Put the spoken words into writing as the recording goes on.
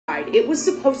ride. It was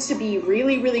supposed to be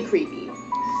really, really creepy.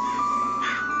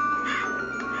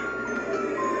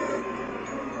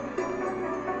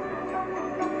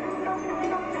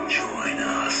 Join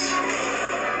us.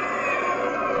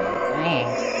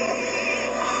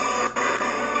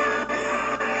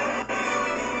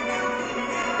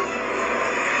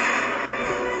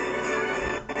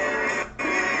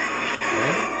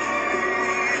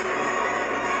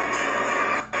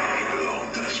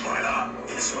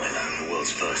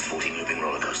 First 14 looping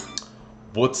roller coaster.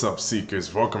 What's up,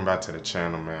 seekers? Welcome back to the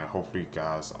channel, man. Hopefully you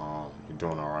guys you're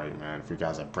doing all right, man. If you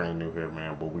guys are brand new here,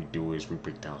 man, what we do is we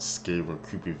break down scary and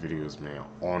creepy videos, man,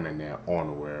 on the net, on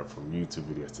the web, from YouTube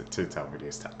videos to TikTok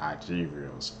videos to IG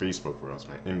reels, Facebook reels,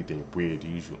 man. Anything weird,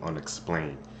 usually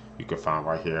unexplained, you can find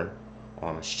right here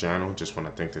on this channel. Just want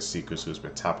to thank the seekers who's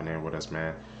been tapping in with us,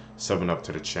 man, subbing up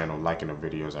to the channel, liking the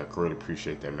videos. I greatly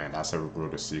appreciate that, man. That's how we grow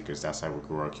the seekers. That's how we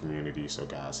grow our community. So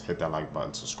guys, hit that like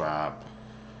button, subscribe.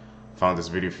 Found this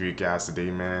video for you guys today,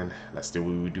 man. Let's do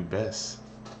what we do best.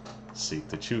 Seek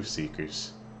the truth,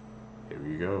 seekers. Here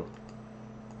we go.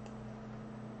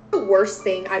 The worst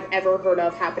thing I've ever heard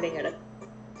of happening at a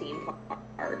theme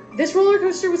park. This roller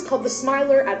coaster was called the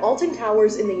Smiler at Alton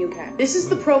Towers in the UK. This is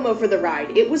the promo for the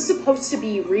ride. It was supposed to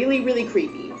be really, really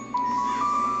creepy.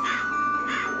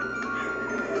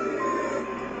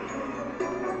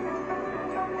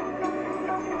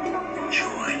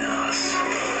 Join us.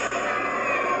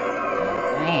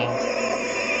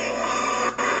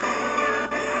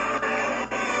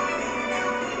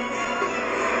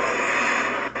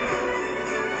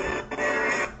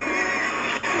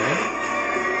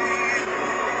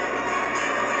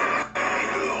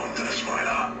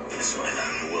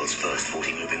 First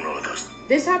 14 looping roller coaster.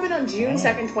 This happened on June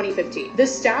 2nd, 2015. The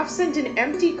staff sent an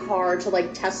empty car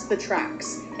to test the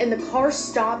tracks, and the car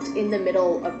stopped in the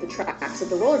middle of the tracks of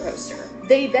the roller coaster.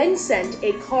 They then sent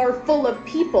a car full of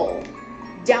people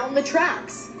down the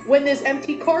tracks when this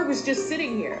empty car was just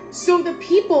sitting here. So the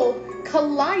people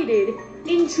collided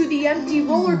into the empty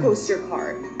roller coaster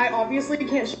car. I obviously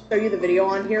can't show you the video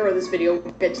on here or this video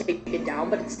will get taken down,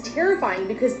 but it's terrifying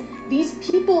because these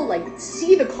people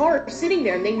see the car sitting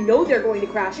there and they know they're going to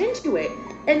crash into it.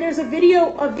 And there's a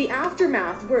video of the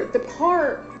aftermath where the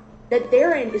car that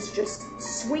they're in is just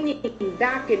swinging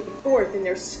back and forth and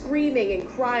they're screaming and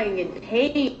crying in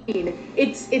pain.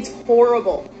 It's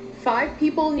horrible. 5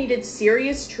 people needed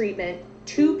serious treatment.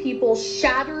 2 people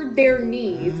shattered their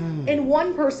knees, and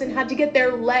 1 person had to get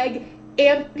their leg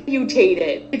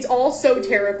amputated. It's all so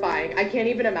terrifying. I can't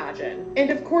even imagine.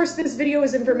 And of course, this video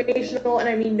is informational, and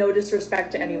I mean no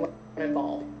disrespect to anyone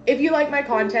involved. If you like my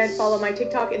content, follow my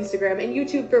TikTok, Instagram, and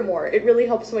YouTube for more. It really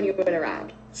helps when you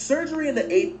interact. Surgery in the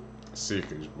 8th.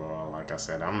 Seekers, bro. Like I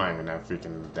said, I'm not even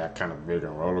that kind of big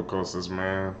on roller coasters,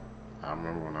 man. I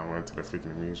remember when I went to the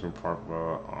freaking amusement park,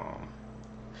 bro.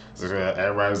 So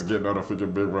everybody's getting on the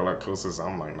freaking big roller coasters.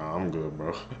 I'm like, nah, I'm good,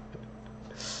 bro.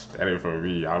 That ain't for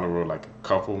me. I don't know, a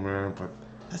couple, man, but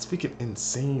that's freaking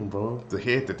insane, bro. The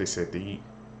head that they said they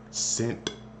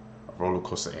sent a roller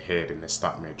coaster ahead and they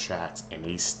stopped mid tracks, and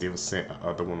they still sent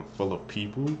another one full of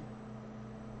people.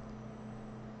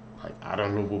 I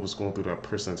don't know what was going through that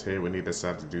person's head when they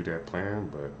decided to do that plan,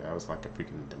 but that was like a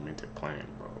freaking demented plan,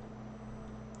 bro.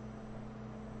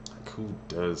 Who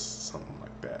does something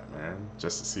like that, man?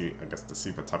 Just to see, I guess, to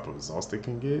see what type of results they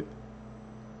can get.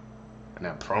 And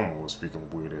that promo was freaking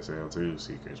weird as hell too,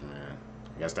 seekers, man.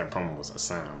 I guess that promo was a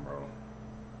sign, bro.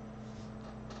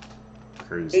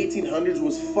 Crazy. 1800s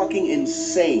was fucking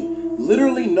insane.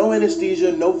 Literally no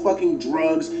anesthesia, no fucking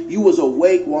drugs. You was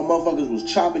awake while motherfuckers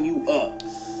was chopping you up.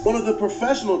 One of the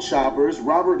professional choppers,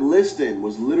 Robert Liston,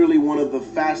 was literally one of the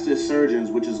fastest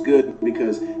surgeons, which is good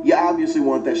because you obviously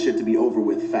want that shit to be over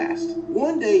with fast.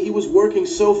 One day he was working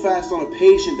so fast on a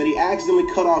patient that he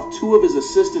accidentally cut off 2 of his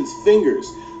assistant's fingers.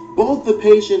 Both the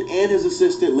patient and his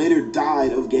assistant later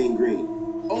died of gangrene.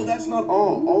 Oh, that's not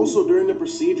all. Also, during the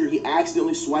procedure, he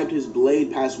accidentally swiped his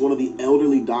blade past one of the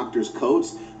elderly doctor's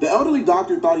coats. The elderly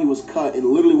doctor thought he was cut and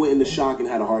literally went into shock and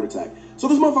had a heart attack. So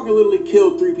this motherfucker literally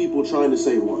killed 3 people trying to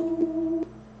save 1.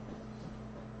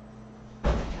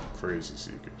 Crazy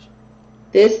seekers.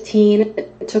 This teen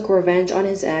took revenge on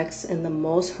his ex in the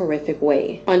most horrific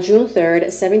way. On June 3rd,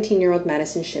 17-year-old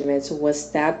Madison Schmitz was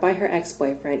stabbed by her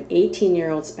ex-boyfriend,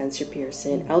 18-year-old Spencer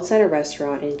Pearson, outside a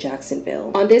restaurant in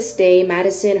Jacksonville. On this day,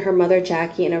 Madison, her mother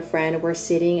Jackie, and a friend were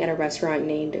sitting at a restaurant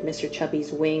named Mr.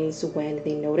 Chubby's Wings when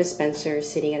they noticed Spencer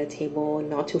sitting at a table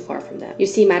not too far from them. You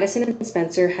see, Madison and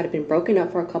Spencer had been broken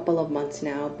up for a couple of months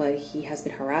now, but he has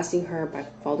been harassing her by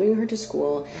following her to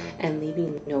school and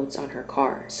leaving notes on her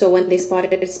car. So when they spotted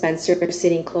Spencer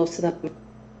sitting close to the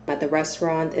at the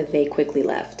restaurant, they quickly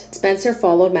left. Spencer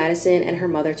followed Madison and her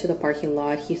mother to the parking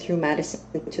lot. He threw Madison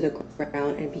to the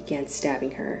ground and began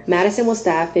stabbing her. Madison was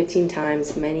stabbed 15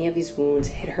 times. Many of these wounds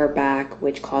hit her back,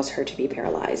 which caused her to be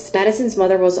paralyzed. Madison's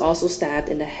mother was also stabbed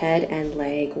in the head and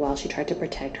leg while she tried to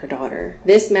protect her daughter.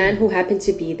 This man who happened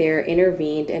to be there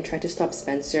intervened and tried to stop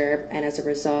Spencer, and as a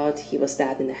result, he was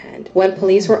stabbed in the hand. When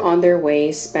police were on their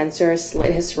way, Spencer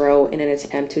slit his throat in an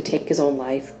attempt to take his own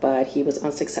life, but he was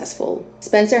unsuccessful.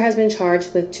 Spencer has been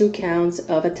charged with 2 counts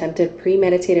of attempted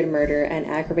premeditated murder and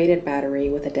aggravated battery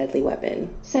with a deadly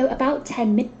weapon. So about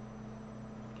 10 minutes.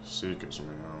 Secrets,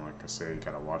 man. Like I said, you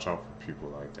gotta watch out for people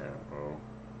like that, bro.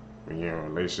 When you're in a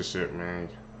relationship, man,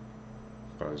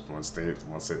 because once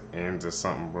it ends or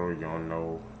something, bro, you don't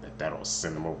know that'll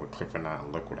send them over a cliff or not.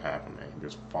 And look what happened, man.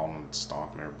 Just following,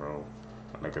 stalking her, bro.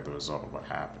 And look at the result of what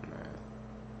happened, man.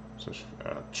 Such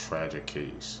a tragic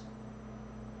case.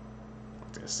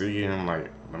 See him, like,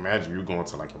 imagine you going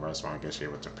to like a restaurant, I guess you're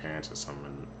with your parents or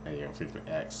something, and your freaking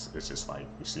ex, it's just like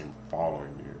you see him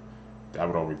following you. That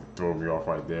would always throw me off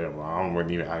right there, but I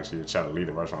wouldn't even actually try to leave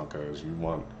the restaurant because you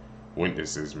want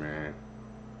witnesses, man.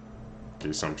 In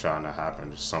case something trying to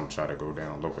happen, something try to go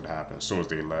down, look what happened. As soon as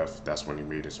they left, that's when he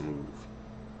made his move.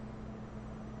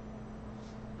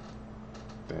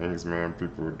 Things, man,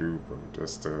 people do, bro,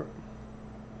 just to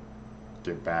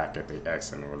get back at the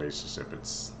ex in a relationship,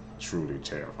 it's truly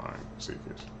terrifying.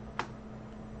 Secrets.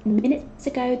 Minutes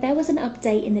ago, there was an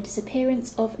update in the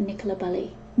disappearance of Nicola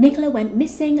Bully. Nicola went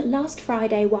missing last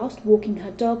Friday whilst walking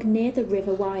her dog near the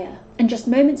River Wire. And just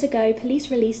moments ago, police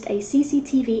released a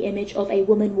CCTV image of a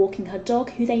woman walking her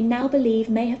dog who they now believe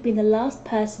may have been the last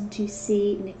person to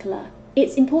see Nicola.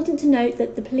 It's important to note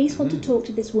that the police want to talk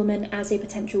to this woman as a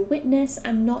potential witness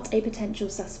and not a potential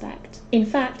suspect. In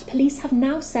fact, police have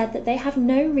now said that they have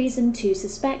no reason to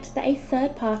suspect that a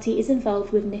third party is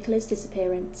involved with Nicola's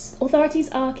disappearance. Authorities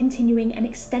are continuing an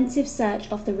extensive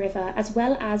search of the river, as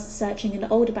well as searching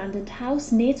an old abandoned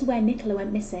house near to where Nicola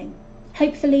went missing.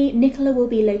 Hopefully, Nicola will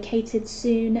be located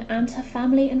soon and her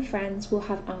family and friends will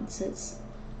have answers.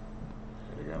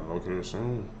 They gotta locate her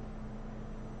soon.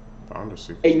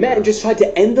 A man just tried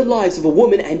to end the lives of a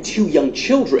woman and 2 young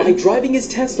children by driving his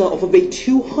Tesla off of a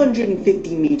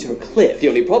 250-meter cliff. The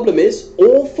only problem is,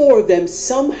 all 4 of them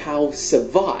somehow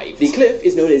survived. The cliff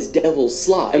is known as Devil's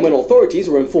Slide, and when authorities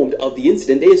were informed of the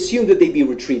incident, they assumed that they'd be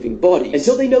retrieving bodies,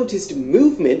 until they noticed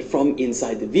movement from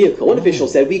inside the vehicle. One official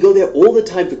said, "We go there all the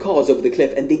time for cars over the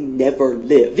cliff, and they never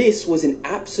live." This was an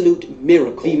absolute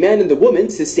miracle. The man and the woman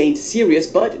sustained serious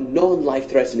but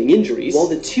non-life-threatening injuries, while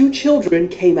the 2 children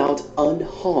came out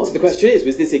unharmed. So the question is,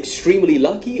 was this extremely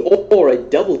lucky or a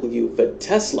W for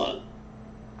Tesla?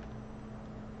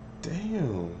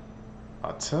 Damn.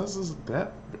 Are Teslas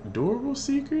that durable,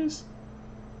 Seekers?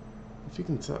 If you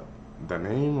can tell the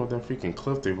name of that freaking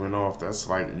cliff they went off, that's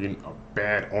like a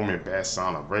bad omen, bad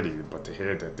sign already. But to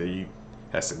hear that they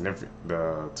had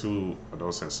the 2 of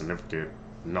those had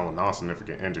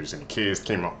non-significant injuries and the kids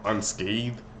came out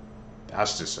unscathed,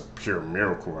 that's just a pure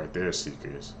miracle right there,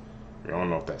 Seekers. I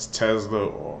don't know if that's Tesla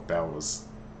or if that was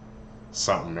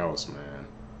something else, man.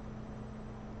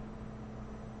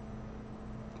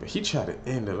 But he tried to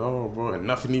end it all, bro, and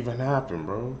nothing even happened,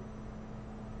 bro.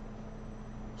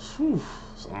 Whew.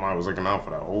 Somebody was looking out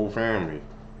for that whole family.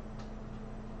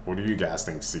 What do you guys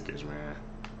think, Seekers, man?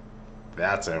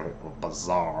 That's a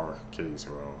bizarre case,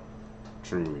 bro.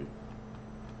 Truly.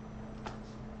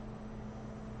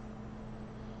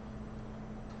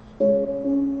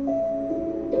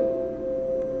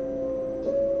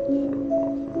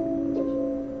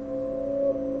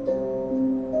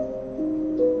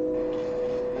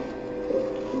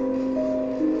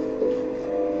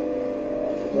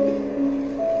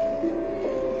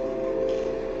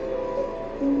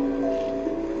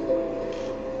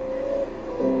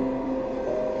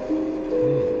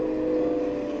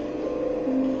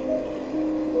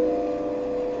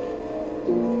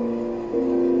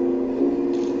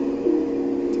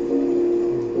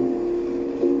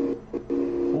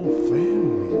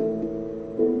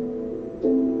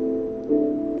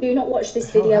 Do not watch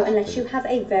this video unless you have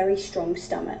a very strong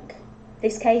stomach.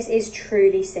 This case is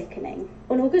truly sickening.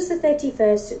 On August the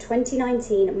 31st,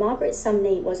 2019, Margaret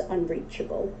Sumney was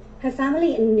unreachable. Her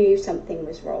family knew something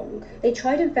was wrong. They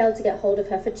tried and failed to get hold of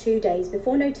her for 2 days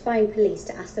before notifying police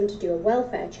to ask them to do a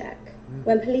welfare check.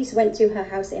 When police went to her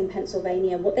house in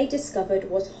Pennsylvania, what they discovered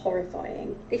was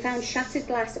horrifying. They found shattered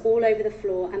glass all over the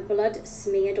floor and blood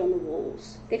smeared on the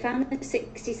walls. They found the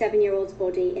 67-year-old's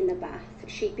body in the bath.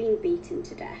 She'd been beaten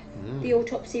to death. The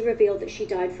autopsy revealed that she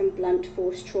died from blunt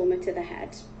force trauma to the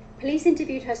head. Police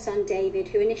interviewed her son David,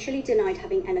 who initially denied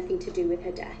having anything to do with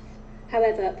her death.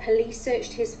 However, police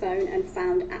searched his phone and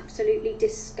found absolutely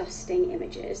disgusting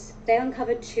images. They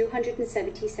uncovered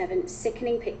 277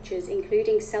 sickening pictures,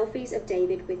 including selfies of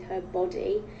David with her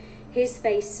body, his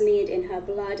face smeared in her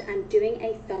blood, and doing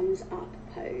a thumbs up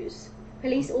pose.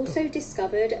 Police also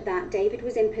discovered that David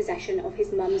was in possession of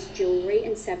his mum's jewellery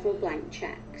and several blank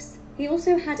cheques. He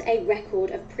also had a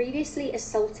record of previously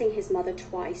assaulting his mother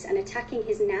twice and attacking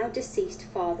his now deceased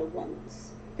father once.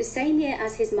 The same year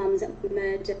as his mum's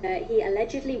murder, he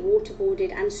allegedly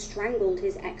waterboarded and strangled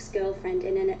his ex-girlfriend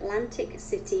in an Atlantic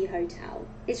City hotel.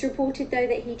 It's reported, though,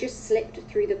 that he just slipped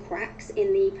through the cracks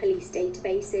in the police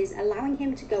databases, allowing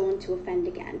him to go on to offend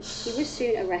again. He was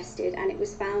soon arrested, and it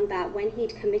was found that when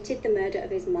he'd committed the murder of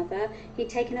his mother, he'd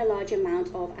taken a large amount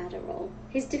of Adderall.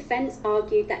 His defense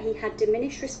argued that he had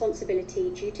diminished responsibility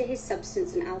due to his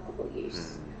substance and alcohol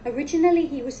use. Originally,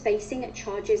 he was facing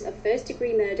charges of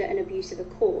first-degree murder and abuse of a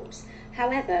corpse.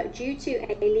 However, due to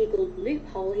a legal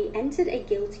loophole, he entered a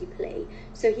guilty plea,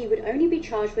 so he would only be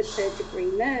charged with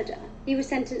third-degree murder. He was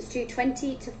sentenced to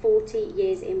 20 to 40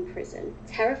 years in prison.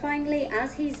 Terrifyingly,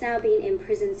 as he's now been in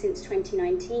prison since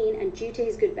 2019, and due to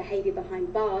his good behaviour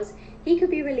behind bars, he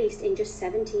could be released in just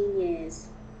 17 years.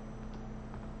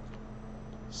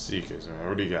 Seekers, man,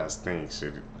 what do you guys think?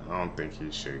 I don't think he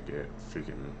should get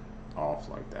freaking off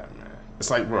like that, man. It's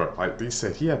like, bro, like they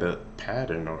said, he had a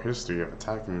pattern or history of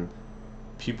attacking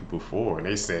people before, and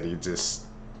they said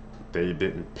they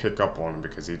didn't pick up on him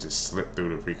because he just slipped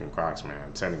through the freaking cracks, man.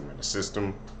 I'm telling you, man, the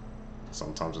system,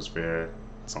 sometimes it's fair,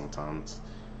 sometimes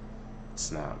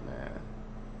it's not, man.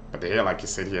 But they had, like you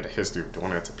said, he had a history of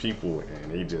doing that to people,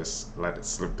 and he just let it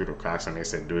slip through the cracks, and they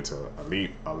said due to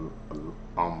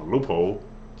a loophole,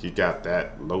 he got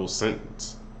that low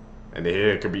sentence. And the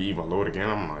head could be even lowered again.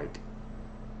 I'm like,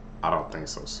 I don't think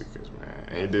so, Seekers, man.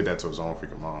 And he did that to his own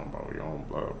freaking mom, bro. Your own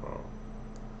blood, bro.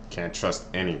 Can't trust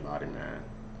anybody, man.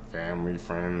 Family,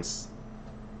 friends,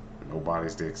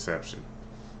 nobody's the exception.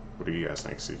 What do you guys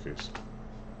think, Seekers?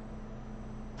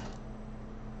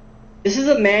 This is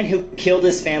a man who killed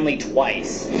his family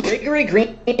twice. Gregory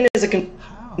Green is a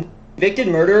convicted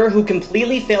murderer who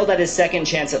completely failed at his second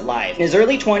chance at life. In his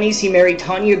early 20s, he married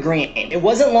Tanya Green. It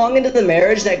wasn't long into the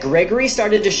marriage that Gregory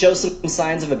started to show some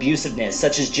signs of abusiveness,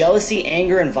 such as jealousy,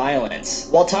 anger, and violence.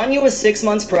 While Tanya was 6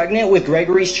 months pregnant with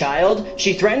Gregory's child,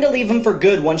 she threatened to leave him for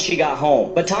good once she got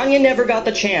home. But Tanya never got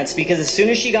the chance because as soon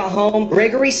as she got home,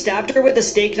 Gregory stabbed her with a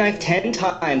steak knife 10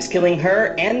 times, killing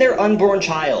her and their unborn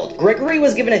child. Gregory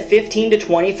was given a 15 to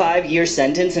 25 year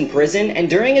sentence in prison, and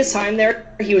during his time there,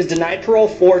 he was denied parole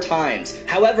 4 times.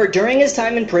 However, during his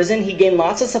time in prison, he gained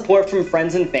lots of support from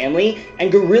friends and family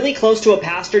and grew really close to a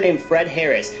pastor named Fred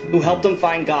Harris, who helped him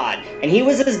find God, and he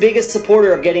was his biggest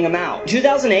supporter of getting him out. In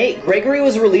 2008, Gregory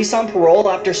was released on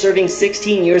parole after serving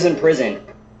 16 years in prison.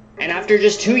 And after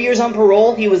just 2 years on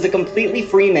parole, he was a completely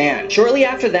free man. Shortly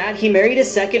after that, he married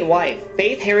his second wife,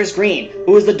 Faith Harris Green,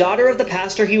 who was the daughter of the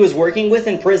pastor he was working with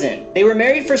in prison. They were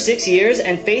married for 6 years,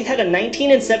 and Faith had a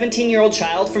 19 and 17-year-old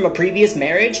child from a previous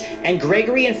marriage, and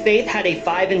Gregory and Faith had a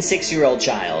 5 and 6-year-old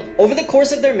child. Over the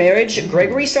course of their marriage,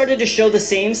 Gregory started to show the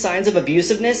same signs of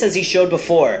abusiveness as he showed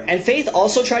before, and Faith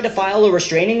also tried to file a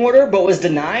restraining order but was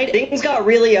denied. Things got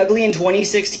really ugly in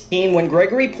 2016 when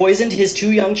Gregory poisoned his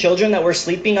 2 young children that were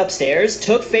sleeping upstairs,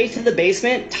 took Faith to the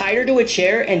basement, tied her to a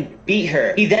chair, and beat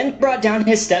her. He then brought down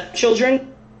his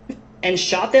stepchildren and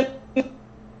shot them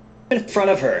in front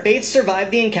of her. Faith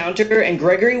survived the encounter, and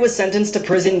Gregory was sentenced to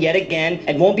prison yet again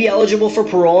and won't be eligible for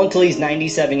parole until he's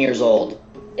 97 years old.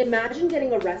 Imagine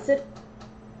getting arrested.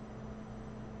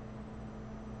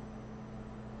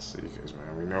 See, because,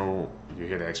 man, we know you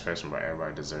hear the expression about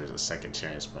everybody deserves a second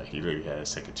chance, but he literally had a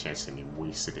second chance and he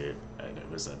wasted it, and it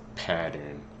was a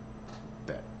pattern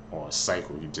that, or a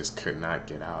cycle you just could not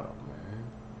get out of, man.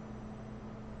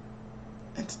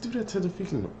 And to do that to the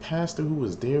freaking pastor who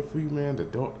was there for you, man, the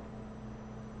daughter.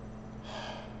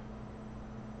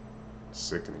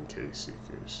 Sickening case,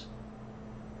 Seekers.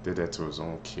 Did that to his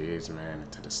own kids, man,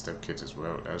 and to the stepkids as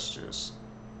well. That's just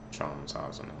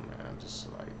traumatizing them, man.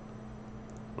 Just like,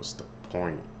 what's the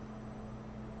point?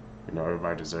 You know,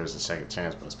 everybody deserves a second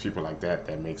chance, but it's people like that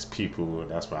that makes people,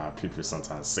 that's why people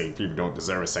sometimes say people don't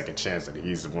deserve a second chance, and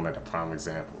he's one of the prime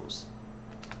examples.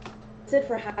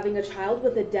 For having a child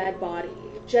with a dead body.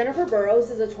 Jennifer Burrows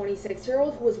is a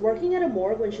 26-year-old who was working at a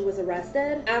morgue when she was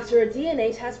arrested after a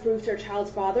DNA test proved her child's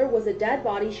father was a dead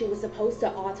body she was supposed to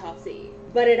autopsy.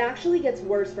 But it actually gets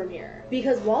worse from here,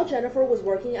 because while Jennifer was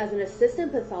working as an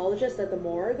assistant pathologist at the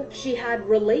morgue, she had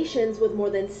relations with more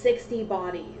than 60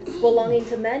 bodies, belonging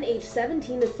to men aged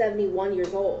 17 to 71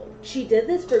 years old. She did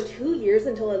this for 2 years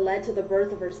until it led to the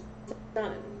birth of her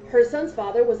son. Her son's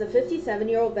father was a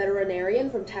 57-year-old veterinarian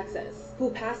from Texas who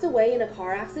passed away in a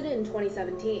car accident in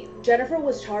 2017. Jennifer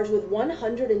was charged with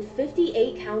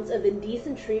 158 counts of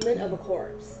indecent treatment of a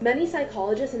corpse. Many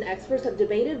psychologists and experts have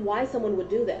debated why someone would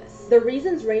do this. The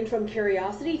reasons range from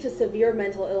curiosity to severe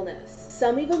mental illness.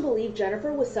 Some even believe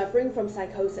Jennifer was suffering from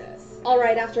psychosis.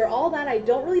 Alright, after all that, I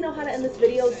don't really know how to end this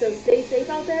video, so stay safe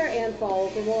out there and follow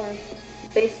for more.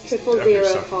 This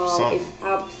 000 call is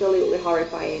absolutely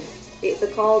horrifying. It's a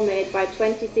call made by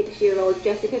 26-year-old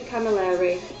Jessica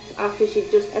Camilleri after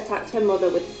she'd just attacked her mother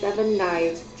with 7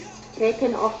 knives,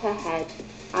 taken off her head,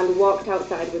 and walked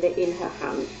outside with it in her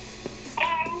hand.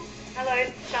 Hello,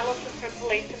 this is Alison from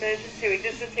Police Emergency. We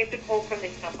just received a call from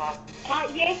this number.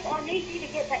 Yes, I need you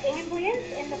to get the ambulance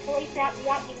and the police out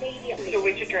immediately. To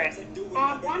which address?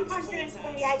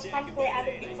 128 Country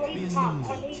Avenue. Please come.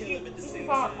 I need you. This is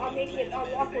I need you.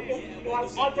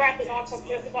 I grabbed a knife off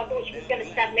her because I thought she was going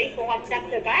to stab me, so I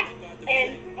stabbed her back.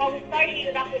 And I was so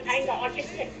heated up with anger, I just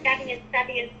kept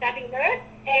stabbing her.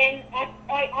 And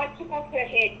I took off her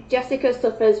head. Jessica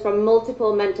suffers from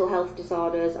multiple mental health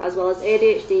disorders as well as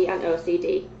ADHD and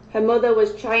OCD. Her mother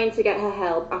was trying to get her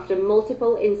help after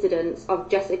multiple incidents of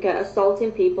Jessica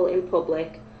assaulting people in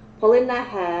public, pulling their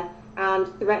hair, and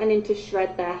threatening to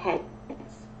shred their heads.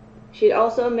 She'd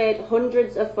also made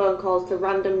hundreds of phone calls to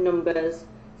random numbers,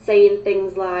 saying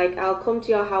things like, "I'll come to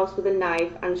your house with a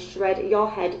knife and shred your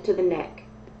head to the neck."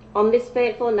 On this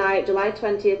fateful night, July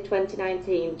 20th,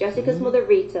 2019, Jessica's mother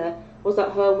Rita was at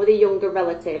home with a younger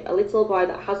relative, a little boy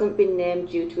that hasn't been named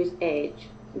due to his age.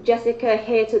 Jessica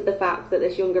hated the fact that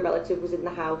this younger relative was in the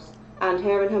house, and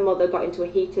her and her mother got into a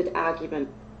heated argument.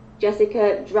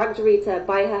 Jessica dragged Rita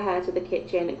by her hair to the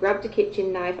kitchen, grabbed a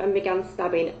kitchen knife and began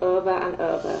stabbing over and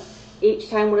over. Each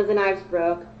time one of the knives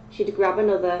broke, she'd grab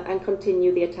another and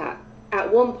continue the attack.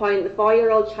 At one point, the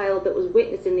 4-year-old child that was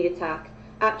witnessing the attack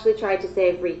actually tried to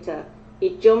save Rita.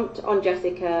 He jumped on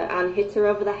Jessica and hit her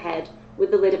over the head with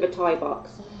the lid of a toy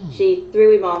box. She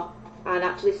threw him off and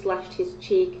actually slashed his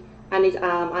cheek and his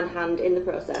arm and hand in the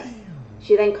process.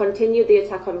 She then continued the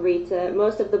attack on Rita.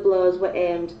 Most of the blows were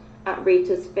aimed at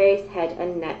Rita's face, head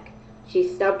and neck. She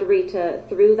stabbed Rita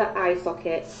through the eye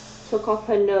socket, took off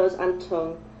her nose and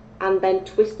tongue, and then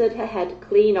twisted her head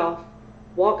clean off,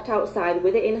 walked outside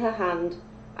with it in her hand,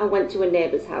 and went to a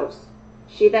neighbour's house.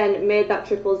 She then made that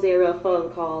 000 phone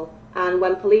call, and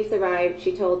when police arrived,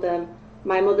 she told them,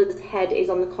 "My mother's head is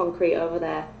on the concrete over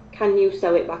there. Can you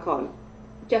sew it back on?"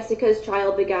 Jessica's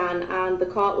trial began, and the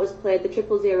court was played the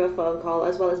 000 phone call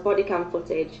as well as body cam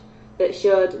footage that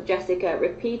showed Jessica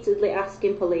repeatedly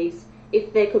asking police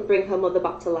if they could bring her mother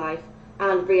back to life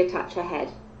and reattach her head.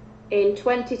 In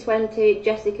 2020,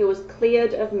 Jessica was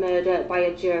cleared of murder by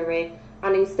a jury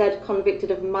and instead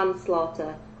convicted of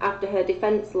manslaughter after her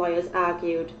defence lawyers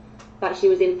argued that she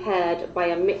was impaired by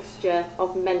a mixture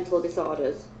of mental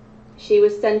disorders. She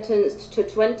was sentenced to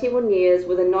 21 years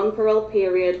with a non-parole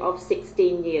period of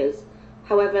 16 years.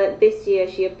 However, this year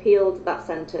she appealed that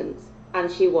sentence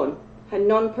and she won. Her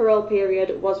non-parole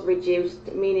period was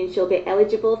reduced, meaning she'll be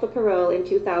eligible for parole in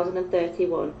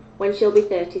 2031 when she'll be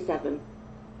 37.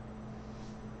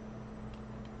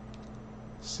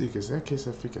 See, cause that case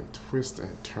that freaking twists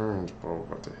and turns, bro.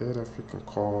 But to hear that freaking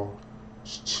call,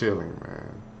 it's chilling,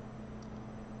 man.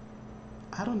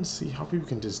 I don't see how people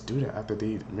can just do that after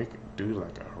they do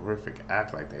like a horrific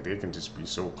act like that. They can just be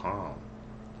so calm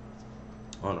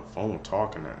on the phone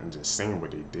talking and just saying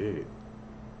what they did.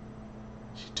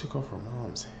 She took off her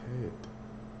mom's head.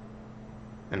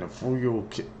 And the 4-year-old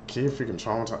kid freaking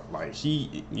traumatized. Like,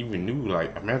 he even knew,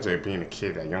 like, imagine it being a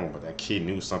kid that young, but that kid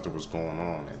knew something was going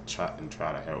on and try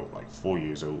to help. Like, 4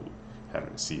 years old,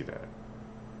 having to see that.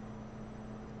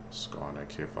 Scarring that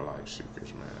kid for life,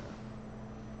 seekers, man.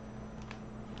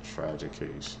 Tragic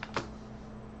case.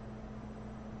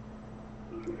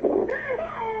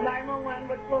 911,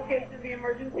 what's the location of the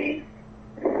emergency?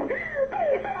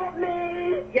 Help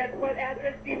me! Yes, what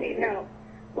address do you need help?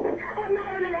 I'm not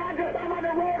on an address. I'm on the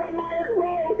road on Myers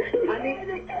Road. He's trying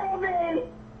to kill me.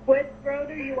 Which road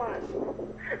are you on?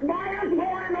 Myers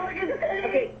Road, Oregon City.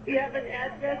 Okay, do you have an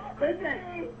address?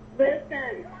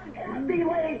 Listen. Be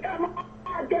late. Come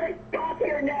on, get a stop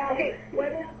here now. Okay,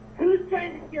 who's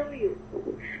trying to kill you?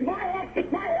 My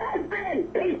husband.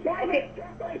 He's trying to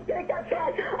take a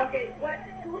shot. Okay, what?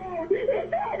 He's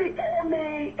trying to kill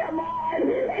me. Come on.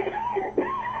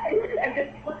 And then,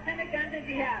 what kind of gun does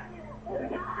he have?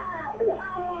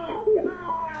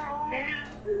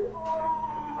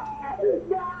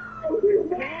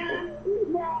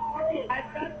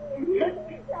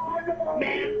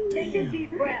 Ma'am, take a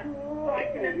deep breath so I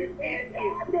can understand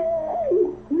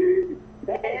you.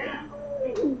 Ma'am,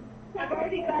 I've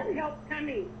already got help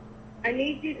coming. I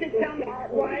need you to tell me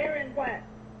wire and what.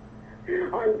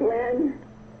 On plan.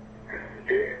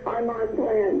 I'm on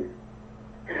plan.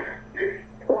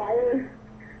 Wire.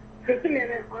 Just a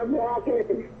minute. I'm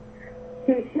walking.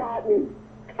 He shot me.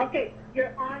 Okay,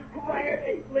 you're on wire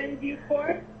at Glenview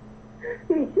Court?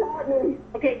 He shot me.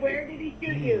 Okay, where did he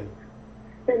shoot you?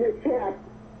 In the chest.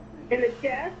 In the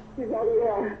chest? Oh,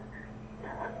 yeah.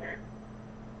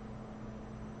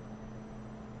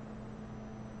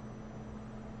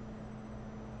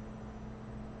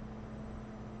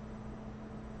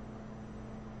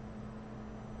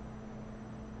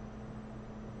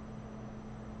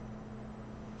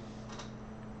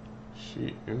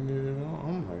 She ended it all.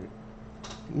 I'm like,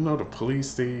 you know, the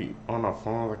police stay on our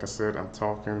phone. Like I said, I'm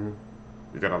talking.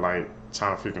 You gotta like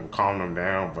trying to freaking calm them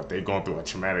down, but they going through a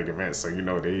traumatic event, so you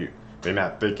know they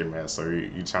not thinking, man. So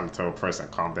you trying to tell a person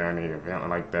calm down in an event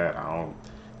like that. I don't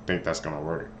think that's gonna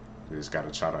work. You just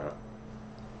gotta try to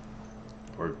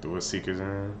work through it, seekers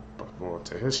in. But boy,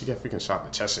 to her, she got freaking shot in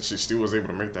the chest, and she still was able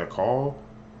to make that call.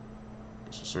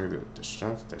 Just to show you the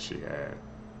strength that she had.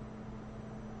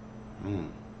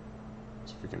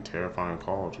 It's a freaking terrifying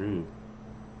call too.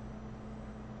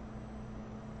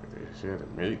 She had a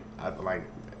mate. I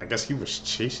guess he was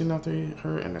chasing after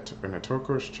her in the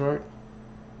turquoise truck,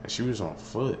 and she was on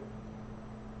foot.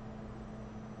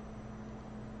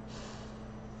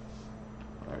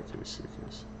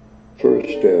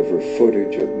 First ever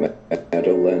footage of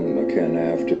Madeleine McCann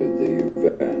after the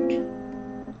event.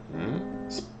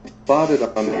 Spotted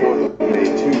on Portland, May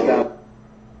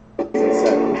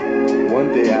 2007,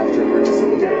 one day after her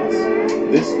disappearance.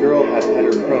 This girl had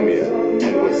heterochromia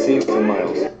and was seen some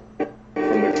miles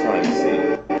from the crime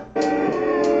scene.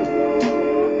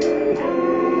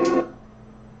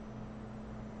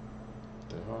 What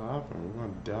the hell happened? We're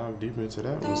gonna dive deep into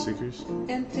that one, seekers.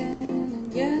 And thin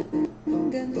and young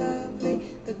and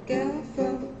lovely, the girl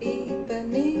from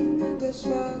Ipanema goes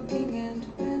walking, and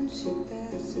when she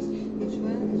passes, each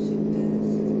one she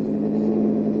passes.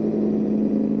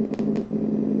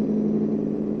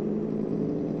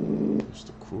 It's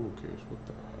the cruel case. What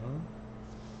the hell?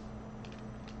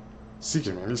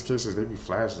 Seeker, man, these cases they be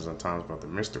flashing sometimes, but the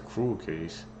Mr. Cruel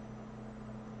case.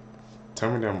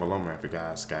 Tell me down below, man, if you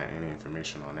guys got any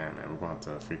information on that, man. We're going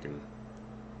to freaking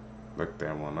look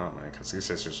that one up, man, because he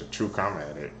says she's a true crime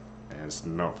addict, and it's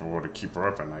enough for her to keep her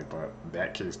up at night, but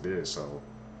that case did, so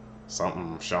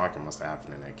something shocking must have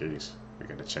happened in that case. We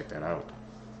got to check that out.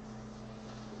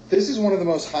 This is one of the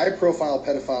most high-profile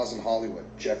pedophiles in Hollywood,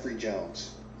 Jeffrey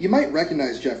Jones. You might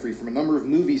recognize Jeffrey from a number of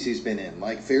movies he's been in,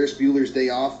 like Ferris Bueller's Day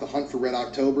Off, The Hunt for Red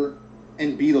October,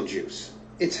 and Beetlejuice.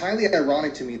 It's highly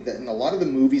ironic to me that in a lot of the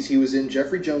movies he was in,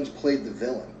 Jeffrey Jones played the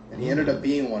villain, and he ended up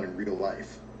being one in real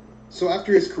life. So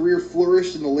after his career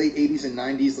flourished in the late 80s and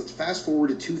 90s, let's fast forward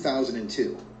to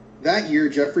 2002. That year,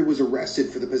 Jeffrey was arrested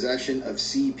for the possession of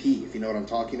CP, if you know what I'm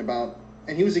talking about,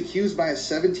 and he was accused by a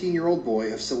 17-year-old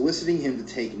boy of soliciting him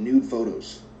to take nude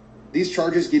photos. These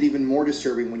charges get even more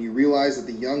disturbing when you realize that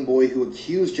the young boy who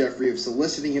accused Jeffrey of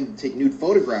soliciting him to take nude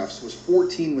photographs was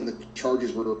 14 when the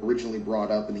charges were originally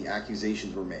brought up and the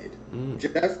accusations were made.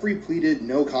 Jeffrey pleaded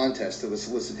no contest to the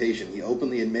solicitation. He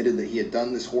openly admitted that he had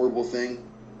done this horrible thing.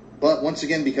 But once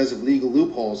again, because of legal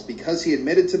loopholes, because he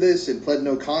admitted to this and pled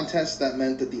no contest, that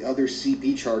meant that the other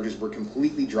CP charges were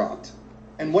completely dropped.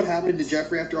 And what happened to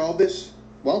Jeffrey after all this?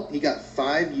 Well, he got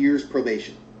 5 years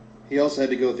probation. He also had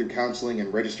to go through counseling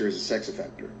and register as a sex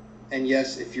offender. And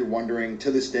yes, if you're wondering,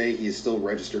 to this day he is still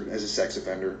registered as a sex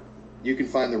offender. You can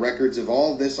find the records of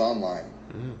all of this online.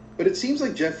 But it seems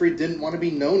like Jeffrey didn't want to be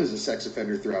known as a sex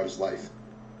offender throughout his life.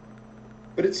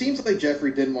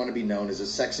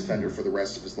 for the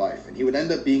rest of his life, and he would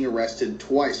end up being arrested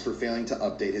twice for failing to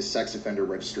update his sex offender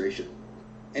registration.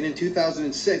 And in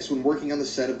 2006, when working on the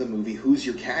set of the movie Who's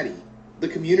Your Caddy?, the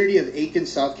community of Aiken,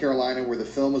 South Carolina, where the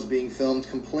film was being filmed,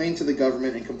 complained to the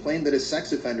government and complained that a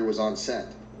sex offender was on set.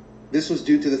 This was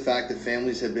due to the fact that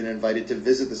families had been invited to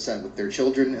visit the set with their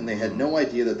children, and they had no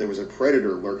idea that there was a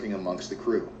predator lurking amongst the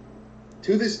crew.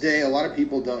 To this day, a lot of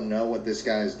people don't know what this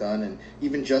guy has done, and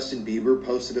even Justin Bieber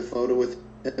posted a photo with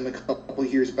him a couple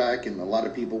years back, and a lot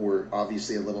of people were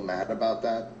obviously a little mad about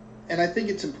that. And I think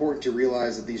it's important to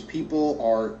realize that these people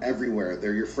are everywhere.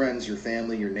 They're your friends, your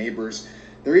family, your neighbors.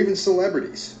 They're even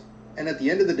celebrities. And at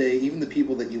the end of the day, even the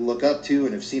people that you look up to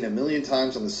and have seen a million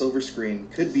times on the silver screen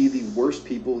could be the worst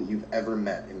people you've ever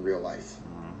met in real life.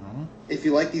 If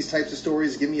you like these types of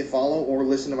stories, give me a follow or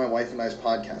listen to my wife and I's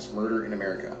podcast, Murder in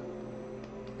America.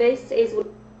 This is what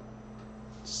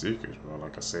Secrets, bro.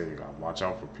 Like I said, you gotta watch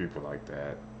out for people like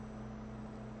that.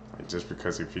 Like, just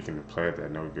because he freaking pled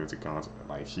that no guilty guns,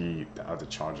 like the other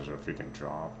charges are freaking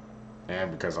dropped.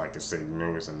 And because, like I said,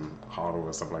 it's in Hollywood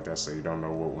and stuff like that, so you don't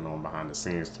know what went on behind the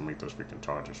scenes to make those freaking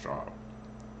charges drop.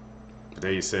 But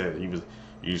they said he was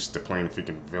used to playing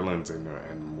freaking villains in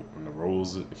the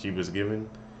roles he was given.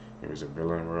 He was a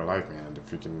villain in real life, man. The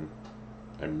freaking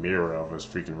a mirror of his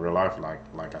freaking real life.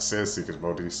 Like I said, Seekers,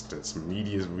 bro, this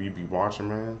media we be watching,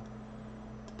 man.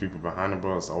 The people behind it,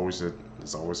 bro, it's always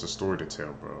a story to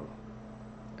tell, bro.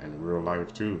 And real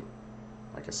life too.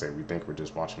 Like I said, we think we're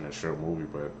just watching a short movie,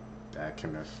 but that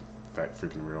can affect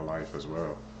freaking real life as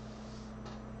well.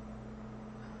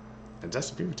 And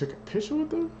Justin Bieber took a picture with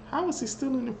them? How is he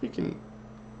still in the freaking...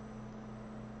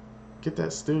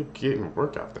 still getting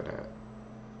work after that?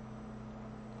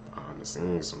 Behind the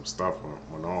scenes, some stuff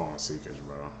went on, Seekers,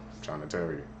 bro. I'm trying to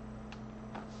tell you.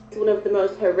 It's one of the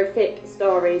most horrific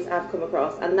stories I've come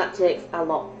across, and that takes a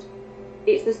lot.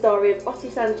 It's the story of Otti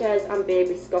Sanchez and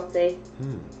baby Scotty.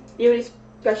 Viewer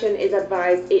discretion is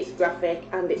advised. It's graphic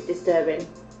and it's disturbing.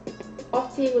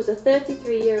 Otti was a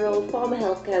 33-year-old former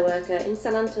healthcare worker in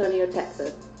San Antonio,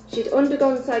 Texas. She'd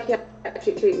undergone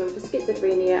psychiatric treatment for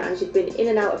schizophrenia and she'd been in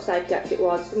and out of psychiatric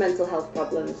wards for mental health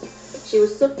problems. She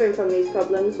was suffering from these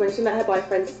problems when she met her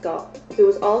boyfriend Scott, who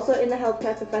was also in the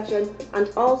healthcare profession and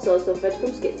also suffered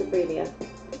from schizophrenia.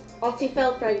 Otti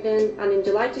fell pregnant, and in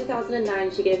July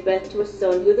 2009 she gave birth to a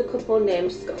son who the couple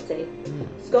named Scotty.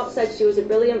 Scott said she was a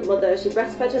brilliant mother. She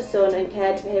breastfed her son and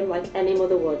cared for him like any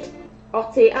mother would.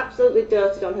 Otti absolutely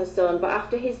doted on her son, but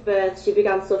after his birth she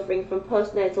began suffering from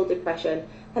postnatal depression.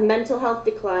 Her mental health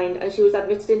declined and she was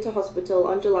admitted into hospital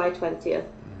on July 20th.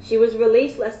 She was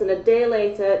released less than a day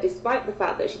later, despite the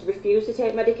fact that she'd refused to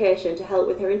take medication to help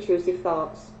with her intrusive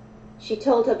thoughts. She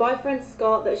told her boyfriend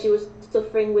Scott that she was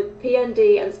suffering with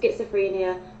PND and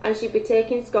schizophrenia, and she'd be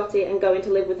taking Scotty and going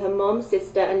to live with her mum,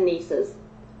 sister and nieces.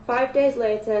 5 days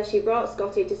later, she brought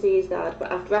Scotty to see his dad,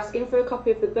 but after asking for a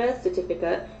copy of the birth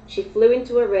certificate, she flew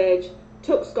into a rage,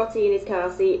 took Scotty in his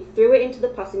car seat, threw it into the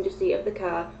passenger seat of the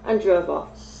car and drove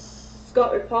off.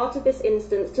 Scott reported this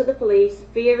instance to the police,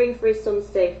 fearing for his son's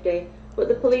safety, but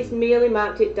the police merely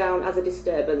marked it down as a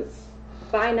disturbance.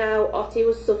 By now, Otti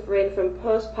was suffering from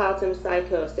postpartum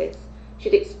psychosis.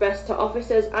 She'd expressed to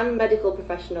officers and medical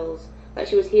professionals that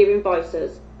she was hearing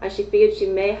voices, and she feared she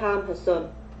may harm her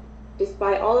son.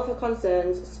 Despite all of her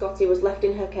concerns, Scotty was left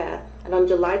in her care, and on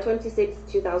July 26,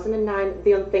 2009,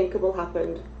 the unthinkable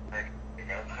happened.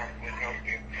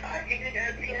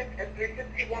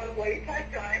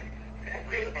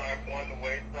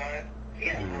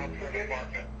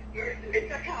 It's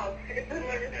a house. It's an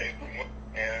emergency.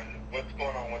 And what's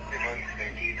going on? What's the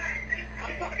emergency?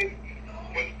 I'm sorry?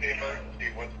 What's the emergency?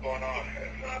 What's going on?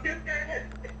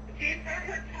 She hurt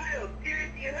her child.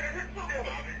 Seriously, you hurt her child.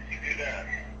 How did she do that?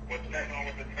 What's going on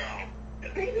with the child? The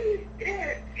baby is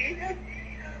dead. Jesus.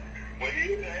 What did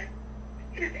you say?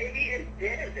 The baby is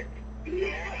dead. So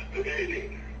what's the baby?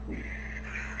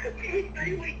 The baby's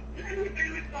 3 weeks.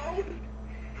 3 weeks old.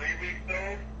 3 weeks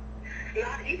old?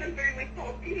 Not even 3 weeks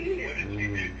old. What did she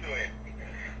do to him?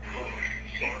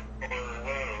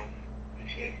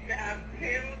 She stabbed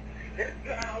him. There's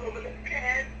blood all over the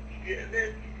pants.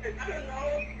 There's, I don't know.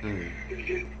 Where's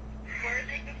your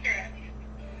sister at?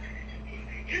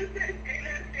 You said, stay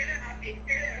there, I'll be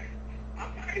there. I'm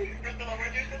sorry. Priscilla,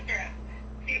 where's your sister at?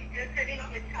 She's just sitting on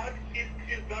the couch.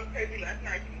 She's gone crazy last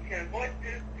night. She was hearing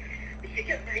voices. She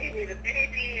kept bringing me the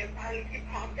baby, and finally she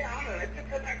calmed down, and I took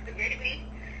her back the baby.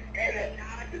 And then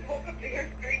now I just woke up to her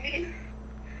screaming.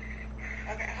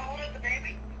 Okay, how old is the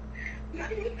baby?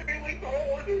 Not even 3 weeks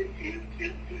old. She's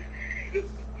dead.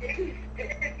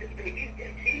 This baby's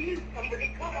dead. Please, somebody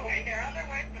call. Okay, there are other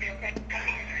ways to be okay.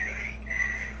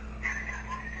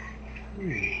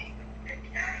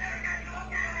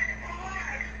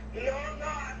 No,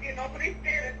 nobody's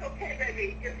dead. It's okay,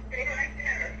 baby. Just stay right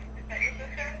there. Is that your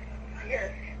sister?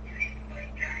 Yes.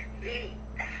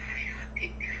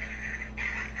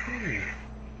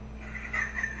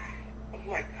 Oh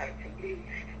my God, please.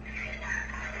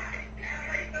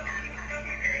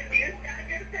 You got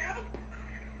yourself?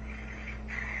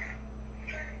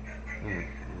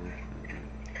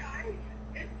 Guys,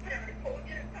 this parent told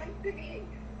you to come to me.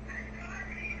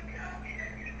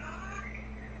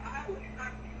 I was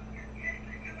not.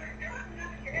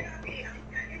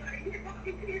 You're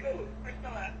talking to you.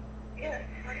 Priscilla. Yes.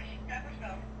 Where did she stab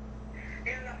herself?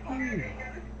 In the heart, in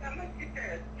the stomach, she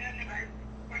said.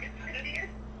 Where did it is?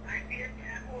 I see a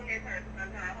stab wound in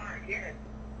her heart, yes.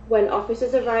 When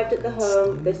officers arrived at the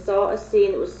home, they saw a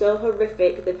scene that was so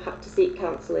horrific they've had to seek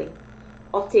counselling.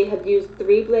 Otti had used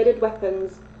 3 bladed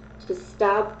weapons to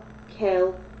stab,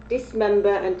 kill, dismember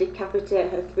and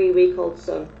decapitate her 3-week-old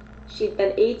son. She'd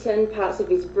then eaten parts of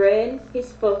his brain,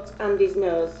 his foot, and his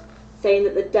nose, saying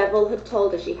that the devil had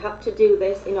told her she had to do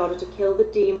this in order to kill the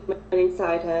demon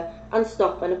inside her and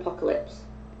stop an apocalypse.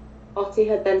 Otti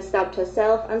had then stabbed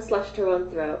herself and slashed her own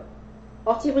throat.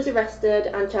 Otti was arrested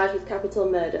and charged with capital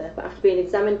murder, but after being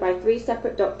examined by 3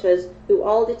 separate doctors who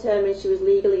all determined she was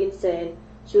legally insane,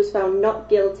 she was found not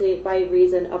guilty by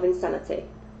reason of insanity.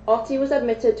 Otti was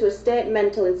admitted to a state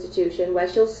mental institution where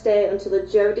she'll stay until the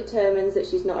jury determines that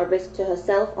she's not a risk to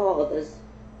herself or others.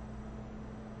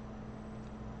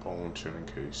 Bone chilling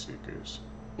case seekers.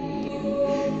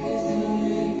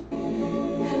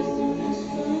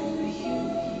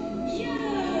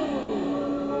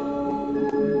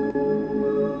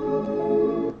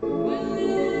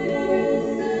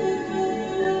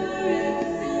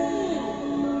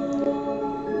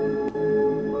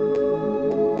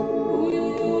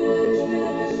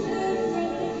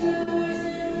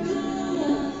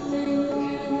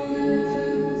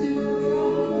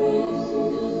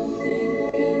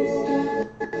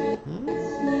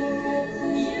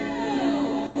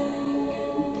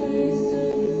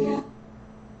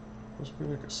 Must be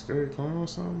like a scary clown or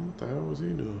something. What the hell was he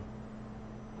doing?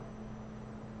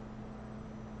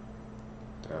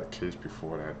 That case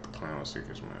before that, the clown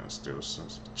seekers, man, still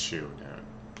sends a chill down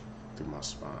through my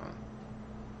spine.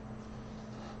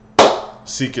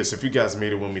 Seekers, if you guys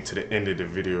made it with me to the end of the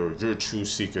video, you're a true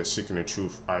seeker seeking the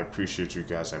truth. I appreciate you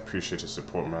guys. I appreciate the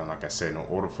support, man. Like I said, in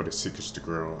order for the seekers to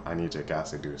grow, I need you guys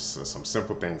to do some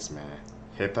simple things, man.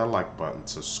 Hit that like button,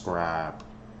 subscribe,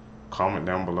 comment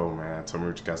down below, man. Tell me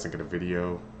what you guys think of the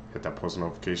video. Hit that post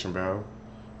notification bell.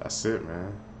 That's it,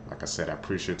 man. Like I said, I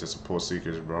appreciate the support,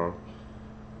 seekers, bro.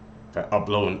 Been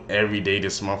uploading every day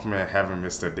this month, man. Haven't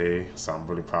missed a day, so I'm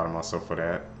really proud of myself for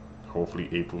that. Hopefully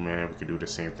April, man, we can do the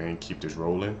same thing. Keep this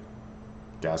rolling.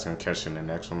 Guys gonna catch you in the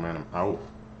next one, man. I'm out.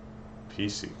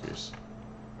 Peace, seekers.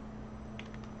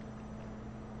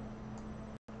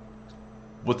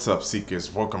 What's up,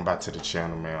 seekers? Welcome back to the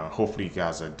channel, man. Hopefully you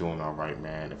guys are doing all right,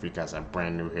 man. If you guys are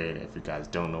brand new here, if you guys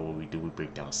don't know what we do, we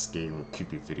break down scary and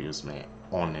creepy videos, man,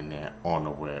 on the net, on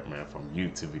the web, man. From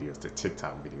YouTube videos to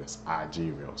TikTok videos,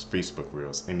 IG reels, Facebook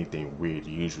reels, anything weird,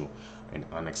 usual, and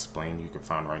unexplained you can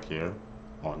find right here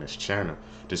on this channel.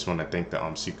 Just want to thank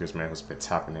the seekers, man, who's been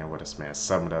tapping in with us, man,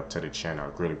 summing up to the channel.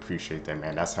 I really appreciate that,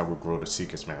 man. That's how we grow the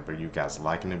seekers, man. But you guys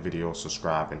liking the video,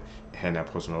 subscribing, and hitting that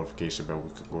post notification bell, we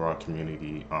could grow our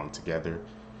community together.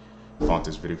 Found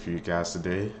this video for you guys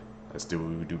today. Let's do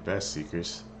what we do best,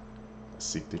 seekers. Let's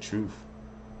seek the truth.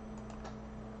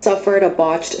 Suffered a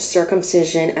botched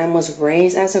circumcision and was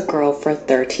raised as a girl for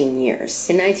 13 years.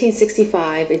 In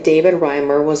 1965, David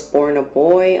Reimer was born a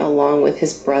boy along with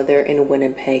his brother in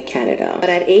Winnipeg, Canada.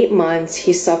 But at 8 months,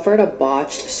 he suffered a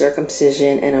botched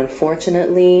circumcision and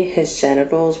unfortunately, his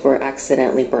genitals were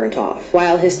accidentally burnt off.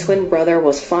 While his twin brother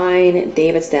was fine,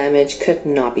 David's damage could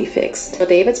not be fixed. So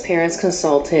David's parents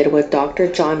consulted with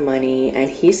Dr. John Money and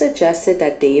he suggested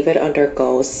that David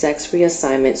undergo sex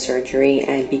reassignment surgery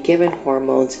and be given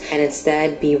hormones and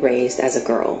instead be raised as a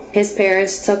girl. His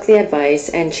parents took the advice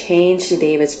and changed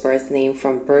David's birth name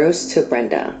from Bruce to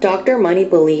Brenda. Dr. Money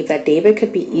believed that David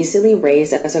could be easily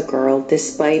raised as a girl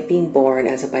despite being born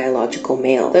as a biological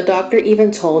male. The doctor even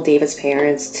told David's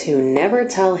parents to never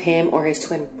tell him or his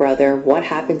twin brother what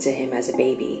happened to him as a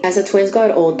baby. As the twins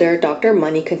got older, Dr.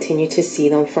 Money continued to see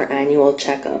them for annual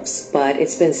checkups, but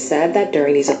it's been said that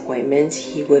during these appointments,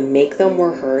 he would make them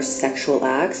rehearse sexual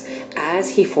acts as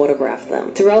he photographed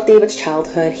them. Throughout David's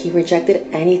childhood, he rejected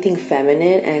anything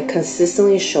feminine and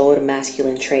consistently showed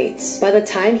masculine traits. By the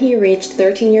time he reached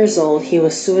 13 years old, he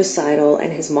was suicidal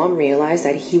and his mom realized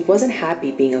that he wasn't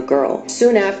happy being a girl.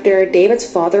 Soon after,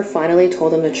 David's father finally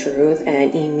told him the truth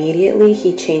and immediately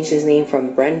he changed his name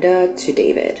from Brenda to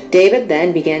David. David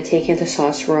then began taking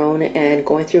testosterone and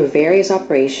going through various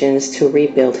operations to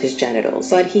rebuild his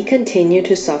genitals. But he continued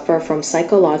to suffer from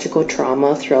psychological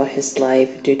trauma throughout his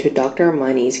life due to Dr.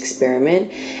 Money's experiment,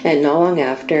 and not long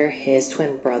after, his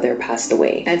twin brother passed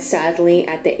away. And sadly,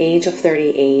 at the age of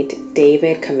 38,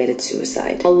 David committed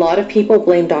suicide. A lot of people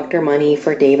blame Dr. Money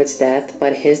for David's death,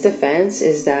 but his defense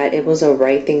is that it was the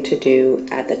right thing to do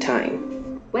at the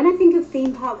time. When I think of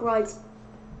theme park rides...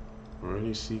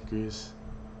 Really, seekers?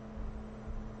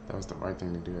 That was the right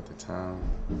thing to do at the time?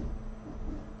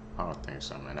 I don't think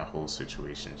so, man. That whole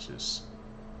situation is just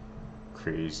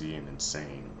crazy and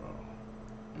insane, bro.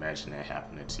 Imagine that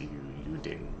happening to you. You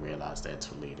didn't realize that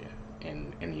till later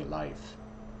in your life.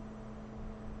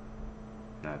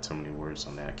 Not too many words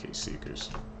on that, case seekers.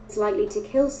 likely to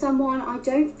kill someone, I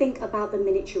don't think about the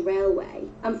miniature railway.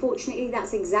 Unfortunately,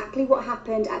 that's exactly what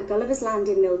happened at Gulliver's Land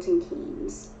in Milton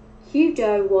Keynes. Hugh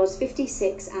Doe was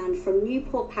 56 and from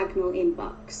Newport Pagnell in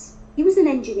Bucks. He was an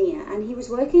engineer and he was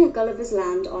working at Gulliver's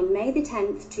Land on May the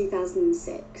 10th,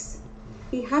 2006.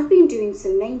 He had been doing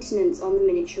some maintenance on the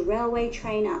miniature railway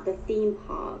train at the theme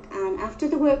park, and after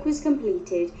the work was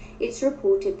completed, it's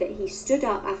reported that he stood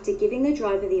up after giving the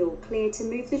driver the all clear to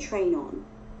move the train on.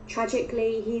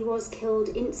 Tragically, he was killed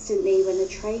instantly when the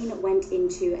train went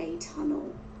into a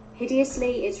tunnel.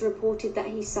 Hideously, it's reported that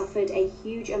he suffered a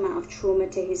huge amount of trauma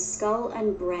to his skull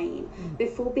and brain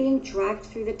before being dragged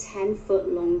through the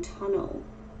 10-foot-long tunnel.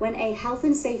 When a health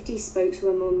and safety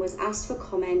spokeswoman was asked for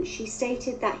comment, she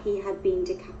stated that he had been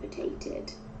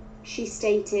decapitated. She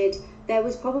stated, "There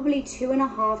was probably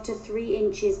 2.5 to 3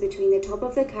 inches between the top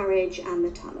of the carriage and the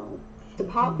tunnel." The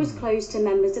park was closed to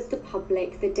members of the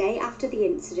public the day after the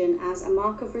incident as a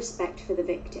mark of respect for the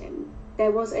victim.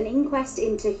 There was an inquest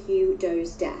into Hugh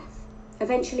Doe's death.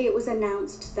 Eventually it was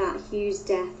announced that Hugh's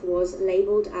death was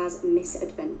labelled as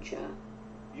misadventure.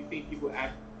 You think people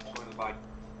act on the body?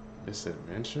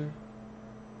 Misadventure?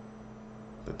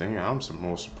 The thing I'm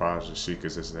most surprised to see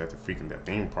is that the freaking that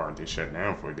theme park they shut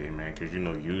down for a day, man. Cause you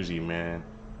know usually, man,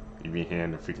 you be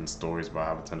hearing the freaking stories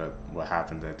about what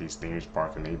happened at these theme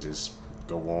parks, and they just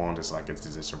go on just like it's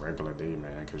just a regular day,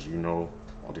 man. Cause you know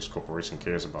all this corporation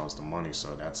cares about is the money,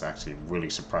 so that's actually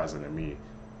really surprising to me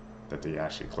that they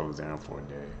actually closed down for a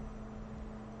day.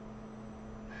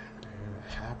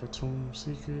 Habitum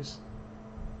seekers.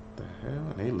 The hell?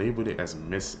 And they labeled it as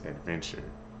misadventure.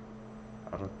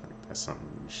 I don't think that's something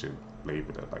you should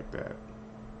label it like that.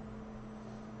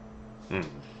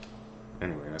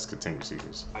 Anyway, let's continue,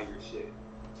 seekers. Your shit.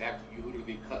 After you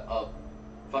literally cut up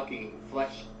fucking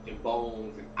flesh and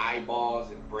bones and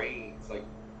eyeballs and brains, like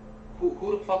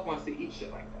who the fuck wants to eat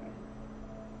shit like that?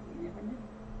 You never know.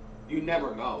 You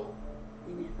never know.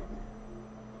 You never know.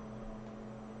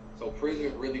 So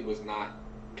prison really was not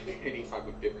any type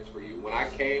of difference for you. When I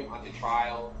came on the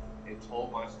trial and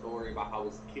told my story about how I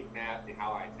was kidnapped and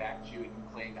how I attacked you and you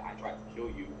claimed that I tried to kill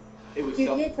you, it was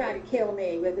You did try to kill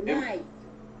me with a knife. It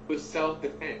was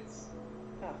self-defense.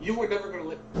 You were never going to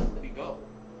let me go.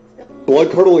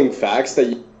 Blood-curdling facts that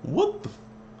you... What the...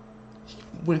 He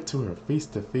went to her face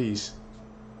to face.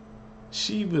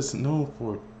 She was known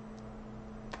for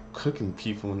cooking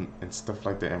people and stuff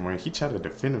like that. And when he tried to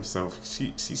defend himself,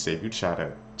 she said, "You try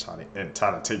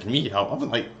to take me out." I'm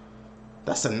like,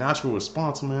 that's a natural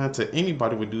response, man. To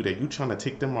anybody would do that. You trying to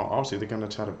take them out, obviously they're gonna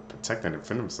try to protect and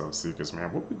defend themselves. Seekers,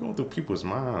 man, what we going through people's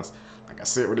minds? Like I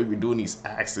said, when they be doing these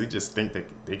acts, they just think that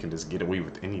they can just get away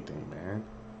with anything, man.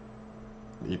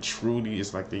 They truly,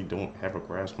 it's like they don't have a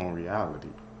grasp on reality.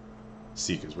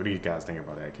 Seekers, what do you guys think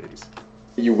about that case?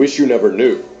 You wish you never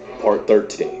knew. Part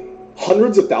 13.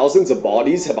 Hundreds of thousands of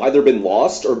bodies have either been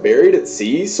lost or buried at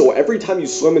sea, so every time you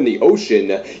swim in the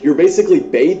ocean, you're basically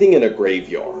bathing in a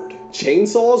graveyard.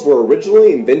 Chainsaws were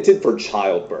originally invented for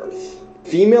childbirth.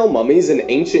 Female mummies in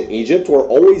ancient Egypt were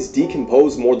always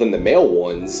decomposed more than the male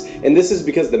ones, and this is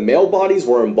because the male bodies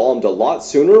were embalmed a lot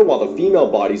sooner while the female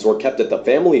bodies were kept at the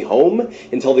family home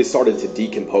until they started to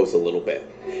decompose a little bit.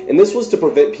 And this was to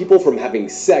prevent people from having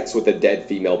sex with the dead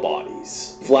female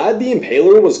bodies. Vlad the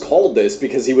Impaler was called this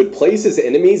because he would place his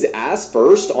enemies ass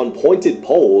first on pointed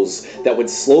poles that would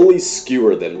slowly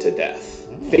skewer them to death.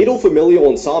 Fatal familial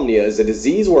insomnia is a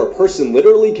disease where a person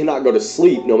literally cannot go to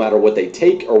sleep no matter what they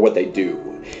take or what they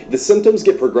do. The symptoms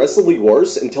get progressively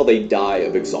worse until they die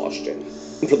of exhaustion.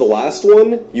 And for the last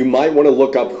one, you might want to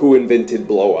look up who invented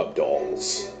blow-up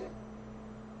dolls.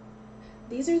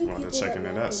 These are the people that checking it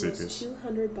out, left almost seekers.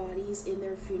 200 bodies in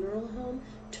their funeral home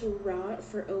to rot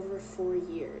for over 4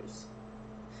 years.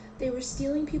 They were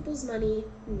stealing people's money,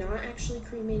 not actually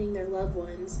cremating their loved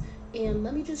ones, and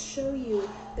let me just show you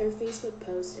their Facebook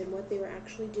post and what they were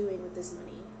actually doing with this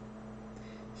money.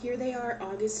 Here they are,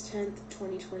 August 10th,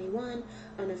 2021,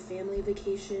 on a family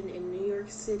vacation in New York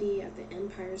City at the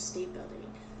Empire State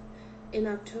Building. In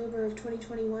October of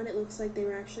 2021, it looks like they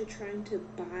were actually trying to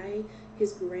buy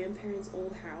his grandparents'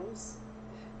 old house.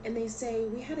 And they say,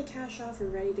 "We had a cash offer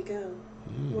ready to go.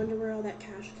 Wonder where all that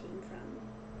cash came from."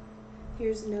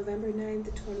 Here's November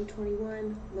 9th,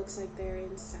 2021. Looks like they're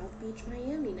in South Beach,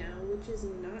 Miami now, which is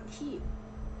not cheap.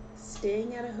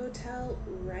 Staying at a hotel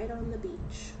right on the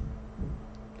beach.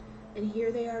 And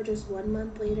here they are just 1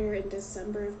 month later in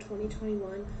December of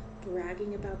 2021,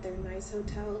 bragging about their nice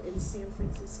hotel in San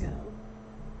Francisco.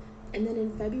 And then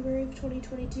in February of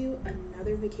 2022,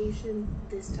 another vacation,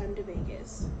 this time to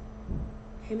Vegas.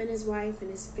 Him and his wife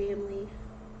and his family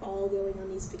all going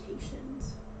on these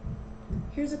vacations.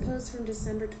 Here's a post from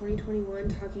December 2021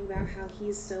 talking about how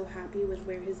he's so happy with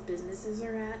where his businesses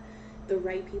are at, the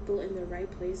right people in the right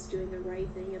place doing the right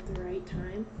thing at the right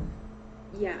time.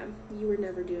 Yeah, you were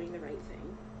never doing the right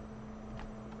thing.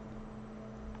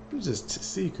 You're just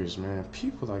seekers, man.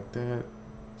 People like that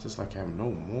just like have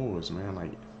no morals, man.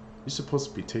 Like, you're supposed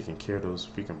to be taking care of those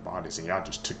freaking bodies, and y'all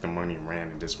just took the money and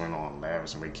ran and just went on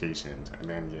lavish vacations, and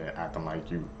then you're acting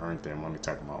like you earned their money,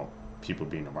 talking about people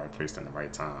being in the right place at the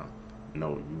right time.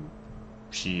 No, you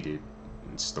cheated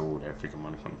and stole that freaking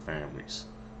money from the families.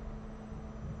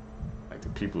 Like, the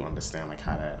people understand like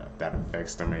how that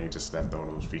affects them, and you just left all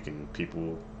those freaking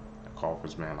people, the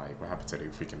coffers, man. Like, what happened to their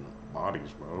freaking bodies,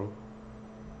 bro?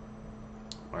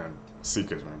 Man,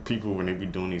 seekers, man. People, when they be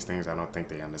doing these things, I don't think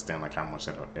they understand like how much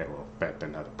it'll affect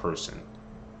another person.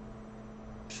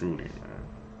 Truly, man.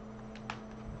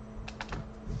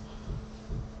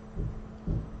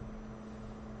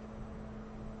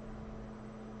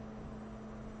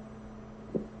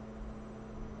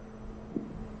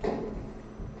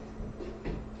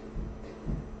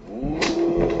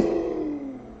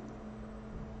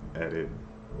 Edit.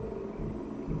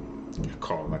 Get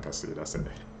called, like I said.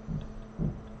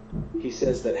 He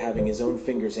says that having his own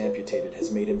fingers amputated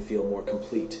has made him feel more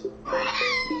complete.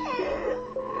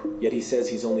 Yet he says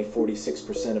he's only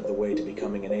 46% of the way to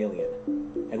becoming an alien.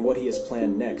 And what he has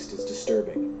planned next is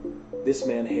disturbing. This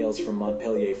man hails from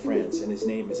Montpellier, France, and his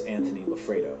name is Anthony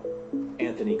Lafredo.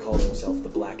 Anthony calls himself the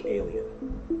Black Alien.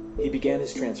 He began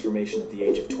his transformation at the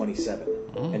age of 27,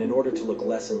 and in order to look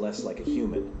less and less like a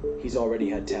human, he's already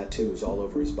had tattoos all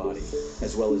over his body,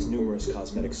 as well as numerous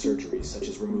cosmetic surgeries such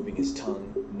as removing his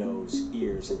tongue, nose,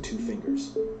 ears, and 2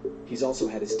 fingers. He's also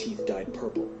had his teeth dyed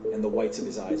purple, and the whites of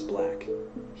his eyes black.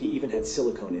 He even had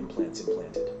silicone implants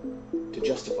implanted. To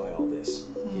justify all this,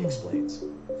 he explains,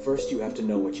 first you have to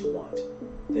know what you want,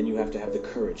 then you have to have the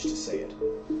courage to say it,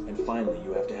 and finally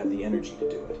you have to have the energy to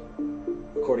do it.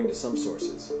 According to some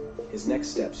sources, his next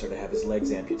steps are to have his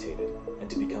legs amputated and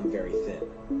to become very thin.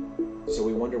 So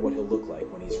we wonder what he'll look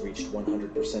like when he's reached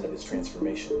 100% of his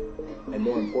transformation. And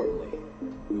more importantly,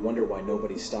 we wonder why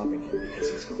nobody's stopping him because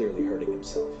he's clearly hurting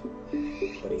himself.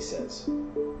 But he says,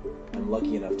 I'm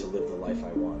lucky enough to live the life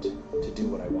I want, to do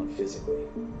what I want physically.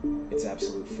 It's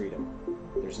absolute freedom.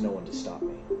 There's no one to stop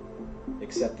me.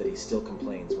 Except that he still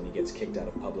complains when he gets kicked out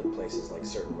of public places like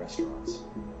certain restaurants,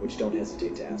 which don't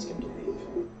hesitate to ask him to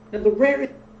leave. Now the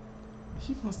rarest...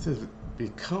 He must have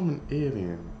become an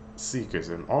alien, seekers,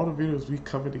 and all the videos we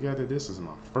covered together, this is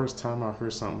my first time I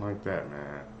heard something like that,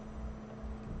 man.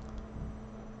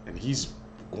 And he's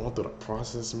going through the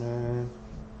process, man.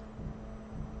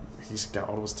 He's got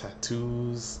all those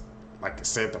tattoos. Like I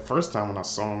said, the first time when I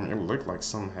saw him, it looked like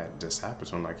something had just happened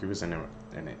to him, like he was in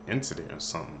an incident or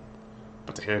something.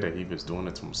 But to hear that he was doing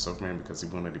it to himself, man, because he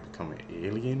wanted to become an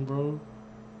alien, bro,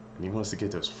 and he wants to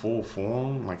get this full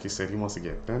form, like he said, he wants to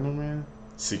get thinner, man.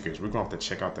 Seekers, we're gonna have to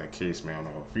check out that case, man.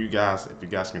 If you guys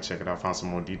can check it out, find some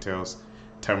more details,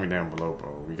 tell me down below,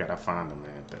 bro. We gotta find him,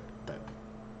 man. That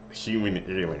human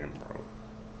alien, bro.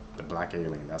 The Black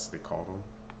Alien, that's what they call him.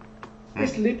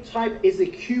 This lip type is a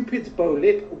Cupid's bow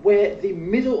lip, where the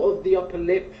middle of the upper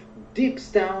lip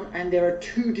dips down and there are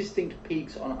 2 distinct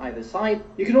peaks on either side.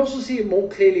 You can also see it more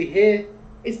clearly here.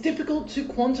 It's difficult to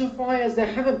quantify as there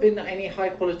haven't been any high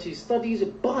quality studies,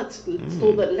 but it's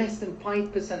thought that less than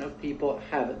 5% of people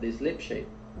have this lip shape.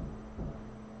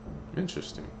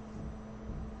 Interesting.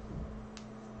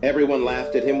 Everyone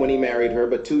laughed at him when he married her,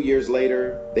 but 2 years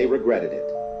later, they regretted it.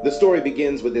 The story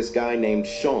begins with this guy named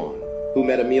Sean, who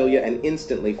met Amelia and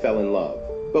instantly fell in love.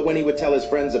 But when he would tell his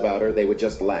friends about her, they would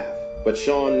just laugh. But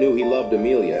Sean knew he loved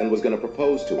Amelia and was going to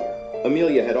propose to her.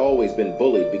 Amelia had always been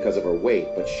bullied because of her weight,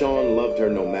 but Sean loved her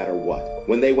no matter what.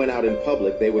 When they went out in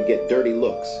public, they would get dirty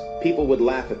looks. People would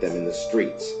laugh at them in the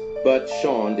streets. But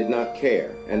Sean did not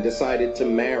care and decided to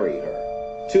marry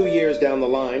her. 2 years down the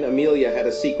line, Amelia had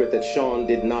a secret that Sean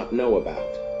did not know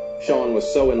about. Sean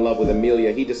was so in love with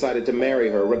Amelia, he decided to marry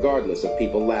her regardless of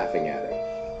people laughing at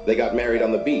her. They got married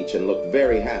on the beach and looked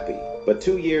very happy. But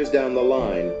 2 years down the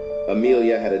line,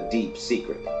 Amelia had a deep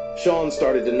secret. Sean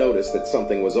started to notice that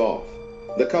something was off.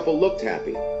 The couple looked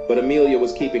happy, but Amelia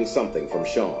was keeping something from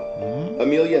Sean.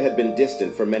 Amelia had been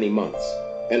distant for many months,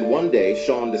 and one day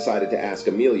Sean decided to ask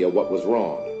Amelia what was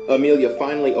wrong. Amelia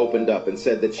finally opened up and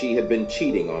said that she had been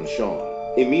cheating on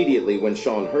Sean. Immediately when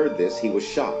Sean heard this, he was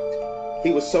shocked.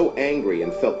 He was so angry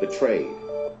and felt betrayed.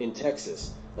 In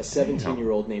Texas, a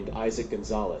 17-year-old named Isaac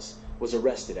Gonzalez was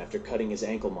arrested after cutting his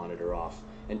ankle monitor off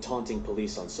and taunting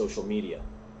police on social media.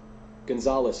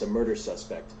 Gonzalez, a murder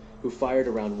suspect, who fired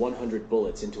around 100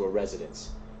 bullets into a residence,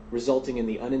 resulting in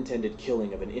the unintended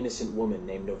killing of an innocent woman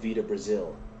named Novita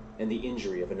Brazil and the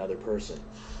injury of another person.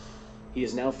 He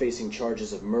is now facing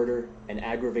charges of murder and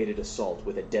aggravated assault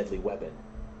with a deadly weapon.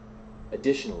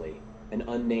 Additionally, an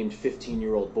unnamed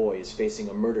 15-year-old boy is facing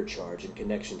a murder charge in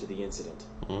connection to the incident.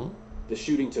 The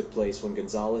shooting took place when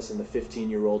Gonzalez and the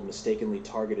 15-year-old mistakenly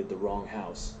targeted the wrong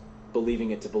house,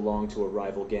 believing it to belong to a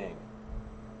rival gang.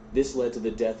 This led to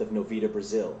the death of Novita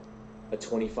Brazil, a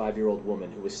 25-year-old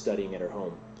woman who was studying at her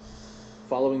home.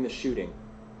 Following the shooting,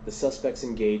 the suspects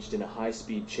engaged in a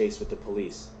high-speed chase with the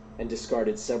police and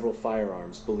discarded several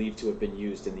firearms believed to have been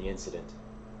used in the incident.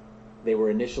 They were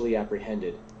initially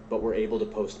apprehended, but were able to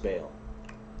post bail.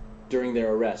 During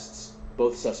their arrests,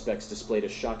 both suspects displayed a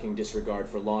shocking disregard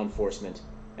for law enforcement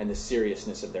and the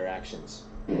seriousness of their actions.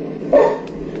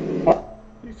 You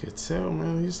could tell,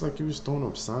 man, he's like he was throwing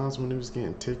up signs when he was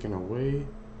getting taken away.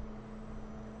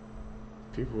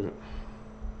 People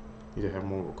need to have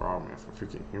more regard, man, for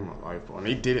freaking human life, bro. And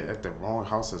they did it at the wrong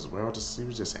house as well. He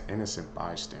was just an innocent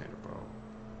bystander, bro.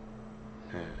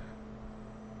 Man.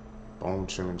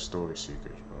 Bone-chilling story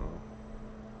seekers, bro.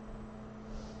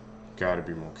 Gotta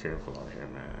be more careful out here,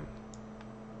 man.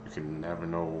 You can never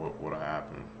know what'll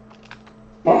happen.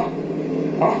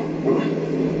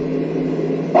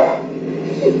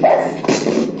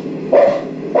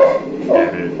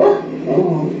 Get it.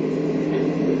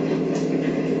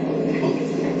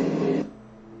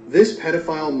 This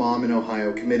pedophile mom in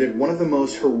Ohio committed one of the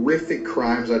most horrific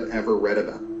crimes I've ever read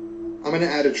about. I'm going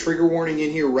to add a trigger warning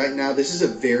in here right now. This is a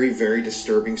very, very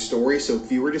disturbing story, so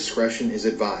viewer discretion is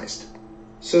advised.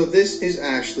 So this is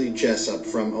Ashley Jessup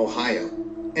from Ohio.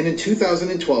 And in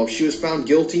 2012, she was found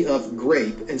guilty of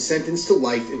rape and sentenced to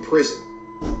life in prison.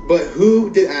 But who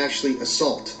did Ashley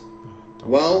assault?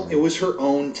 Well, it was her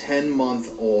own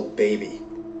 10-month-old baby.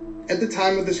 At the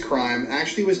time of this crime,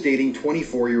 Ashley was dating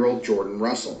 24-year-old Jordan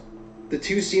Russell. The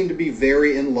two seemed to be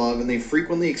very in love, and they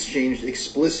frequently exchanged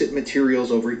explicit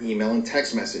materials over email and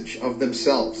text message, of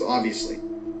themselves, obviously.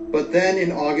 But then,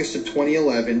 in August of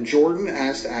 2011, Jordan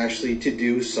asked Ashley to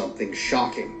do something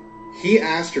shocking. He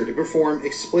asked her to perform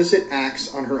explicit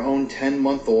acts on her own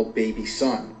 10-month-old baby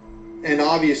son. And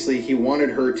obviously, he wanted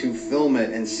her to film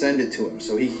it and send it to him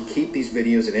so he could keep these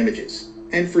videos and images.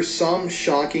 And for some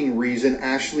shocking reason,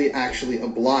 Ashley actually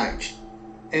obliged.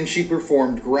 And she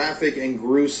performed graphic and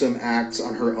gruesome acts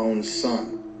on her own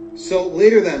son. So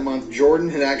later that month, Jordan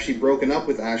had actually broken up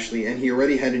with Ashley, and he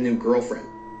already had a new girlfriend.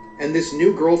 And this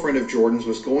new girlfriend of Jordan's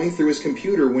was going through his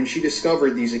computer when she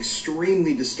discovered these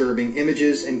extremely disturbing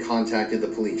images and contacted the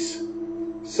police.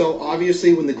 So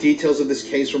obviously, when the details of this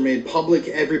case were made public,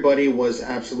 everybody was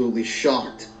absolutely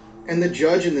shocked. And the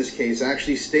judge in this case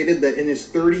actually stated that in his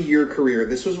 30-year career,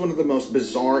 this was one of the most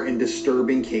bizarre and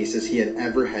disturbing cases he had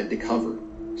ever had to cover.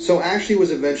 So Ashley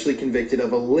was eventually convicted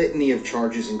of a litany of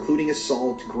charges, including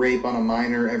assault, rape on a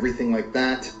minor, everything like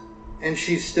that. And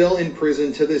she's still in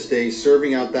prison to this day,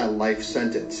 serving out that life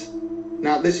sentence.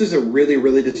 Now, this is a really,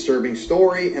 really disturbing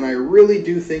story, and I really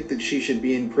do think that she should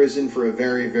be in prison for a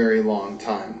very, very long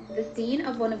time. The scene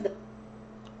of one of the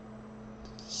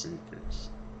Seekers.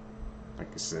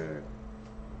 Like I said,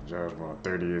 judge about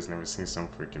 30 years, never seen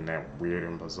something freaking that weird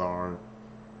and bizarre.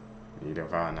 Neither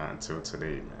have I, not until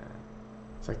today, man.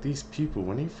 It's like these people,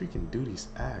 when they freaking do these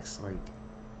acts, like,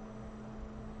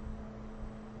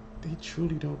 they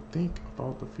truly don't think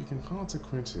about the freaking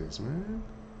consequences, man.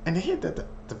 And they hit that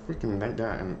the freaking night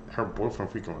that and her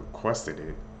boyfriend freaking requested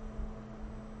it.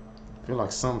 I feel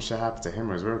like something should happen to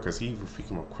him as well, because he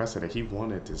freaking requested it. He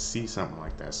wanted to see something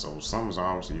like that, so something's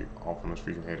obviously off in his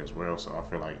freaking head as well. So I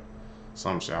feel like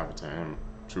something should happen to him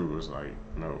too. It's like,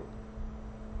 no,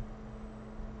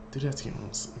 dude, that's getting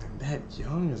on something that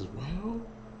young as well.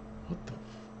 What the?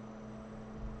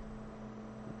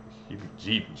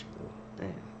 Heebie-jeebies, bro.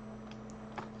 Damn.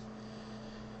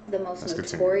 The most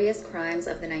notorious crimes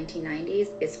of the 1990s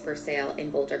is for sale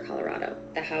in Boulder, Colorado.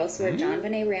 The house where John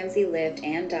Benet Ramsey lived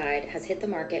and died has hit the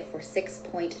market for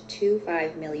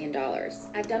 $6.25 million.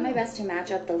 I've done my best to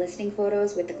match up the listing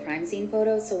photos with the crime scene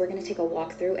photos, so we're going to take a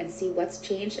walk through and see what's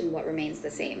changed and what remains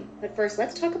the same. But first,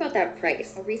 let's talk about that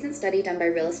price. A recent study done by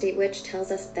Real Estate Witch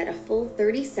tells us that a full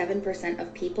 37%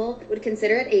 of people would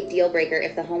consider it a deal breaker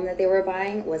if the home that they were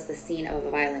buying was the scene of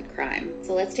a violent crime.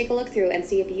 So let's take a look through and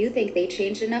see if you think they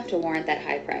changed enough to warrant that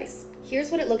high price. Here's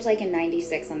what it looked like in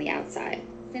 '96 on the outside.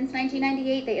 Since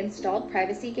 1998, they installed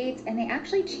privacy gates and they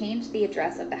actually changed the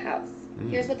address of the house.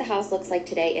 Here's what the house looks like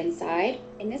today inside.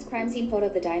 In this crime scene photo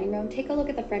of the dining room, take a look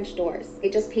at the French doors. They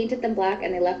just painted them black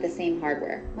and they left the same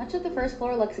hardware. Much of the first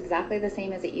floor looks exactly the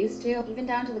same as it used to, even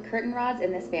down to the curtain rods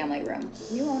in this family room.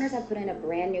 New owners have put in a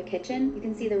brand new kitchen. You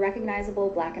can see the recognizable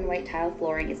black and white tile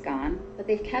flooring is gone, but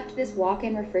they've kept this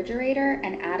walk-in refrigerator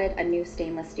and added a new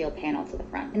stainless steel panel to the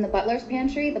front. In the butler's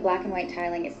pantry, the black and white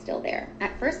tiling is still there.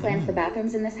 At first glance, the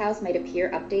bathrooms in this house might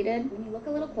appear updated. When you look a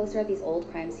little closer at these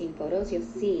old crime scene photos, you'll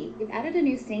see they've added a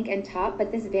new sink and top,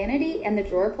 but this vanity and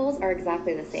the drawer pulls are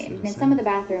exactly the same. And in some of the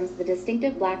bathrooms, the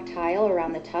distinctive black tile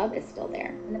around the tub is still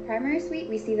there. In the primary suite,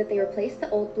 we see that they replaced the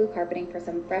old blue carpeting for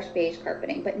some fresh beige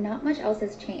carpeting, but not much else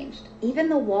has changed. Even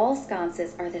the wall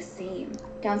sconces are the same.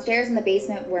 Downstairs in the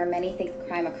basement, where many think the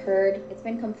crime occurred, it's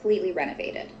been completely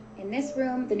renovated. In this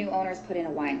room, the new owners put in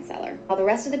a wine cellar. While the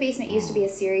rest of the basement used to be a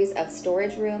series of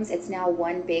storage rooms, it's now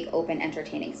one big open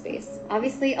entertaining space.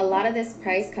 Obviously, a lot of this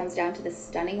price comes down to the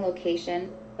stunning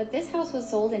location, but this house was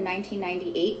sold in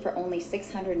 1998 for only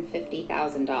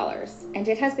 $650,000, and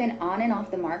it has been on and off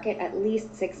the market at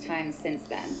least 6 times since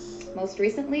then, most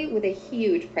recently with a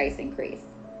huge price increase.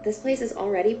 This place is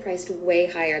already priced way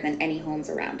higher than any homes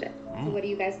around it. So what do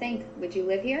you guys think? Would you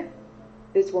live here?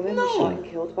 This woman was shot and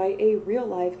killed by a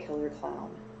real-life killer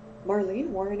clown. Marlene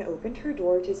Warren opened her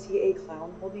door to see a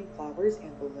clown holding flowers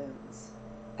and balloons.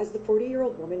 As the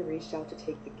 40-year-old woman reached out to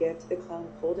take the gift, the clown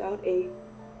pulled out a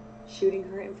shooting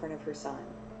her in front of her son.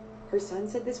 Her son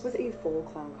said this was a full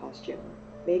clown costume.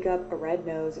 Makeup, a red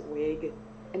nose, wig,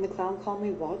 and the clown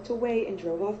calmly walked away and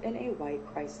drove off in a white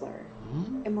Chrysler.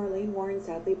 And Marlene Warren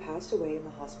sadly passed away in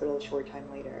the hospital a short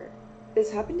time later.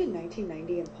 This happened in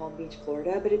 1990 in Palm Beach,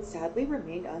 Florida, but it sadly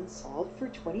remained unsolved for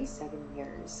 27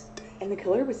 years. And the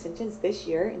killer was sentenced this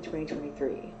year in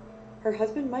 2023. Her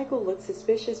husband Michael looked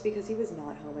suspicious because he was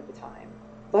not home at the time.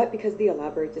 But because of the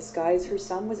elaborate disguise, her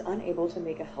son was unable to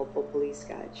make a helpful police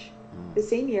sketch. The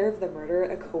same year of the murder,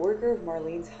 a coworker of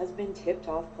Marlene's husband tipped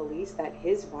off police that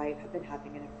his wife had been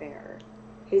having an affair.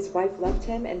 His wife left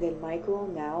him, and then Michael,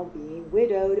 now being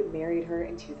widowed, married her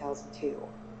in 2002.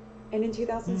 And in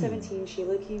 2017,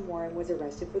 Sheila Keene Warren was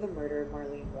arrested for the murder of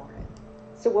Marlene Warren.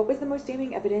 So what was the most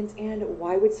damning evidence, and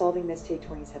why would solving this take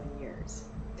 27 years?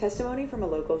 Testimony from a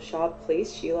local shop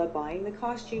placed Sheila buying the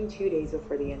costume 2 days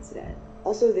before the incident.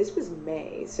 Also, this was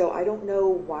May, so I don't know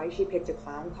why she picked a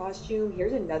clown costume.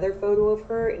 Here's another photo of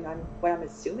her in what I'm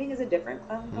assuming is a different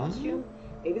clown costume.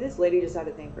 Maybe this lady just had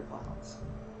a thing for clowns.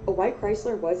 A white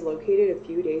Chrysler was located a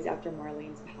few days after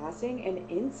Marlene's passing, and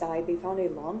inside they found a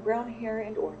long brown hair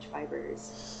and orange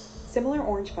fibers. Similar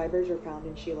orange fibers were found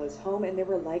in Sheila's home, and they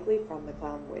were likely from the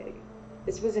clown wig.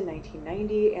 This was in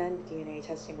 1990, and DNA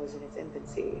testing was in its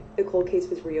infancy. The cold case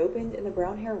was reopened, and the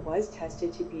brown hair was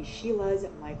tested to be Sheila's,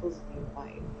 Michael's new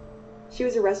wife. She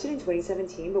was arrested in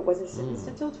 2017, but wasn't sentenced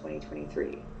until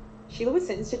 2023. Sheila was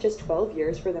sentenced to just 12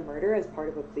 years for the murder as part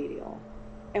of a plea deal.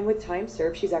 And with time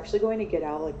served, she's actually going to get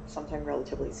out sometime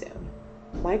relatively soon.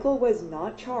 Michael was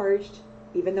not charged,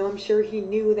 even though I'm sure he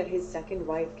knew that his second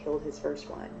wife killed his first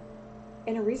one.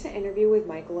 In a recent interview with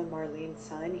Michael and Marlene's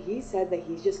son, he said that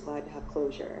he's just glad to have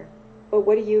closure. But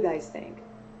what do you guys think?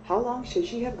 How long should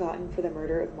she have gotten for the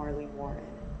murder of Marlene Warren?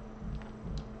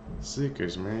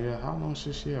 Seekers, man, yeah, how long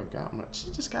should she have gotten?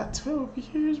 She just got 12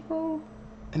 years, bro.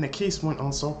 And the case went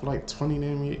unsolved for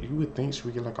 29 years. You would think she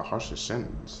would get a harsher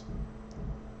sentence.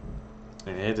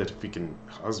 And he had that freaking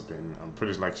husband. I'm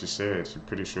pretty, like she said, she's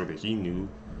pretty sure that he knew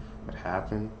what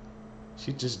happened.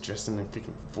 She just dressed in a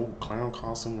freaking full clown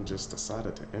costume and just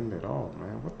decided to end it all,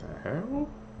 man. What the hell?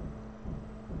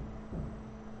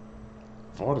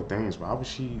 For all the things, why was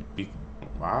she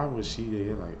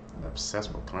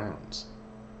obsessed with clowns?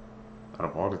 Out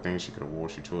of all the things she could have wore,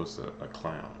 she chose a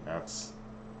clown. That's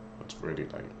what's really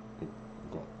going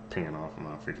pinging off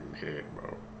my freaking head,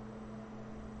 bro.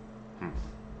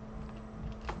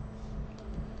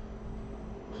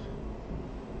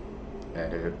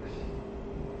 Edit.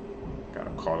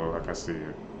 Gotta call it like I see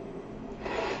it.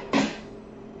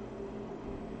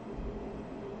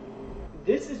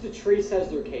 This is the Trey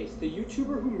Sesler case, the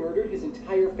YouTuber who murdered his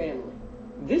entire family.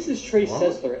 This is Trey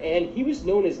Sesler, and he was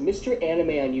known as Mr. Anime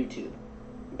on YouTube.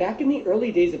 Back in the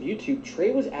early days of YouTube,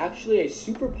 Trey was actually a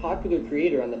super popular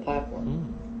creator on the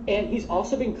platform. And he's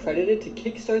also been credited to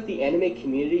kickstart the anime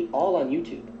community all on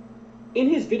YouTube. In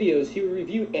his videos, he would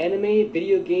review anime,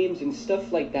 video games, and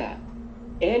stuff like that.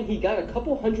 And he got a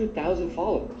couple 100,000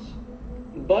 followers.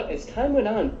 But as time went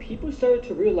on, people started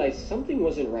to realize something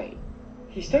wasn't right.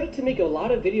 He started to make a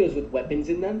lot of videos with weapons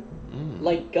in them,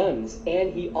 like guns,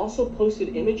 and he also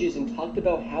posted images and talked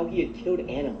about how he had killed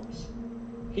animals.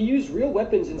 He used real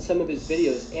weapons in some of his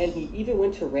videos, and he even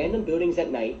went to random buildings at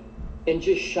night and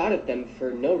just shot at them for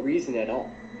no reason at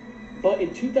all. But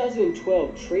in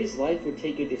 2012, Trey's life would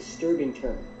take a disturbing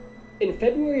turn. In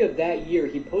February of that year,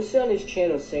 he posted on his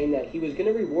channel saying that he was going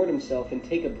to reward himself and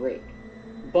take a break.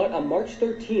 But on March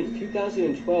 13th,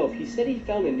 2012, he said he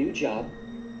found a new job,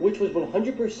 which was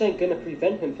 100% going to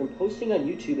prevent him from posting on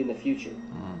YouTube in the future.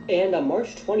 And on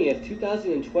March 20th,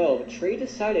 2012, Trey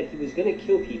decided he was going to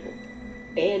kill people.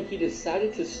 And he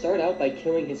decided to start out by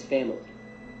killing his family.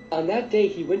 On that day,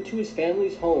 he went to his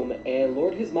family's home and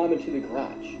lured his mom into the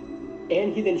garage.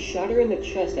 And he then shot her in the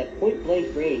chest at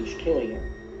point-blank range, killing her.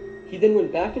 He then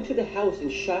went back into the house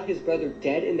and shot his brother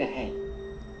dead in the head.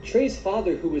 Trey's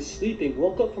father, who was sleeping,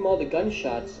 woke up from all the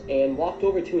gunshots and walked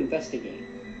over to investigate.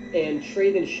 And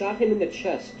Trey then shot him in the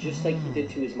chest, just like he did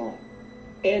to his mom.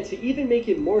 And to even make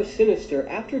it more sinister,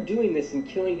 after doing this and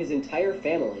killing his entire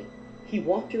family, he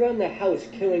walked around the house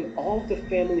killing all of the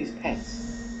family's pets.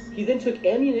 He then took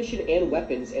ammunition and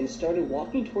weapons and started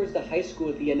walking towards the high school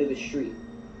at the end of the street.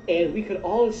 And we could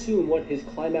all assume what his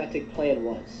climactic plan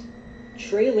was.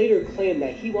 Trey later claimed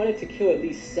that he wanted to kill at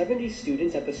least 70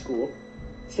 students at the school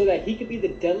so that he could be the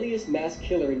deadliest mass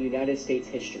killer in United States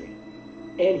history.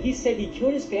 And he said he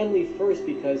killed his family first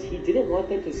because he didn't want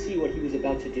them to see what he was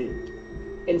about to do,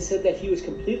 and said that he was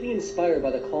completely inspired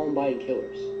by the Columbine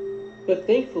killers. But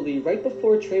thankfully, right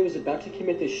before Trey was about to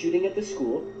commit the shooting at the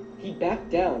school, he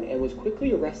backed down and was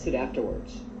quickly arrested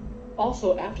afterwards.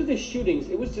 Also, after the shootings,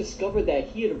 it was discovered that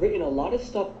he had written a lot of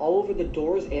stuff all over the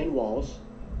doors and walls,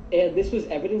 and this was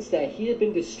evidence that he had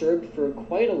been disturbed for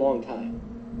quite a long time.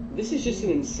 This is just an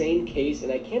insane case,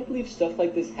 and I can't believe stuff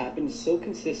like this happens so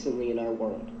consistently in our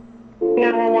world.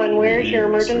 911, where's your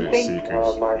emergency?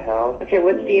 My house. Okay,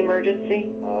 what's the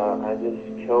emergency? I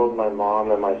just killed my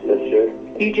mom and my sister.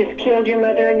 You just killed your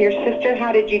mother and your sister?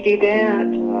 How did you do that?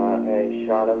 I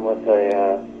shot him with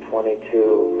a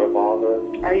 .22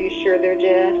 revolver. Are you sure they're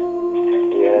dead?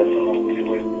 Yes.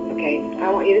 Okay, I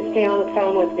want you to stay on the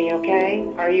phone with me, okay?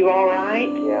 Are you alright?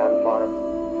 Yeah, I'm fine.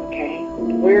 Okay.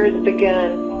 Where's the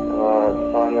gun?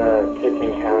 It's on the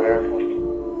kitchen counter.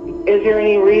 Is there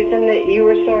any reason that you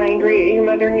were so angry at your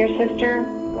mother and your sister? I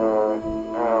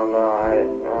don't know.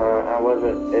 I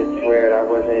wasn't, it's weird. I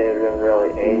wasn't even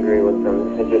really angry with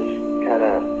them. It just kind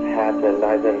of happened.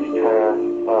 I've been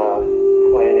kind of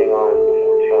planning on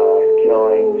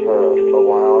killing for a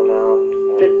while now.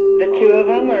 The two of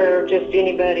them, or just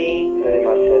anybody? Pretty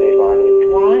much anybody.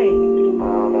 Why? I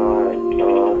don't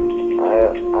know. I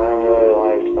don't really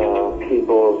like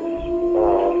people's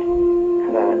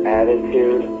kind of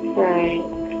attitude. Right.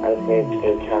 I think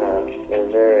they're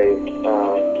very,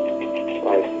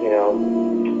 like, you know,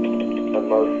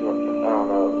 emotional, I don't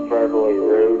know, verbally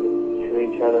rude to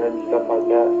each other and stuff like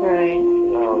that. Right.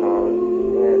 I don't know.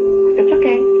 It's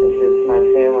okay. It's just my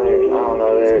family, I don't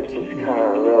know, they're just kind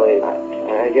of really,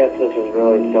 I guess this is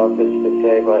really selfish to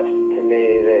say, but to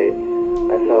me,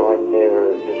 I felt like they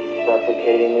were just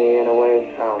suffocating me in a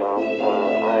way. I don't know.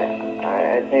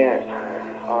 I think,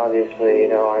 obviously, you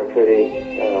know, I'm pretty,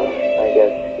 I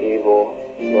guess, evil,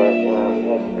 but,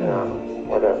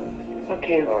 whatever.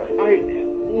 Okay.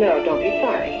 No, don't be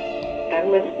sorry. I'm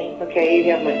listening. Okay,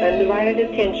 you have my undivided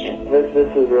attention. This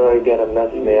is really gonna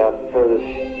mess me up for this,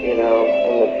 you know,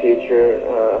 in the future.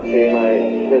 See my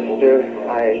sister,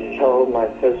 I told my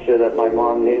sister that my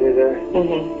mom needed her.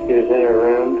 She was in her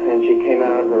room, and she came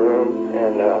out of her room,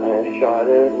 and I shot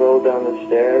her, rolled down the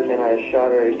stairs, and I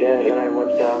shot her again, and I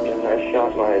went down and I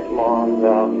shot my mom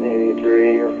about maybe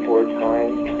 3 or 4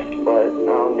 times. But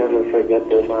I'll never forget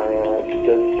that my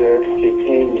sister, she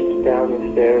came down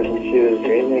the stairs and she was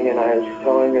screaming, and I was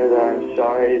telling her that I'm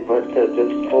sorry, but that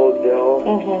just told Bill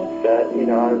that, you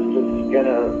know, I was just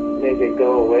gonna make it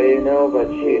go away, you know, but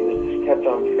she just kept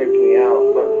on freaking me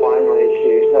out. But finally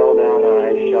she fell down and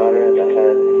I shot her in the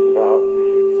head about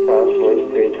probably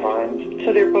 3 times.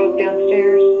 So they're both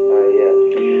downstairs? Yes.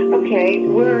 Okay,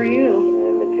 where are you?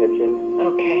 In the kitchen.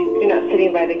 Okay. You're not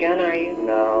sitting by the gun, are you?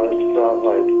 No, it's about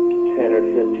like 10 or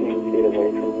 15 feet away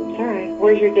from me. All right.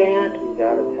 Where's your dad? He's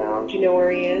out of town. Do you know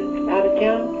where he is? Out of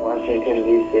town? Washington,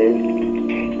 D.C.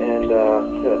 And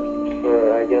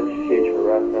for, I guess, future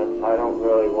reference, I don't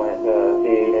really want to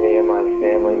see any of my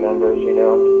family members, you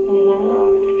know,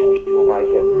 like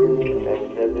if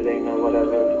visiting or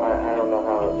whatever. I don't know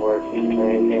how it works or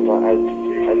anything, but I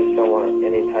just don't want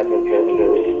any type of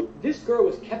visitors. This girl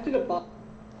was kept in a box.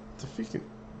 The freaking...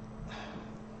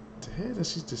 The head that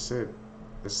she just said,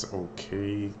 it's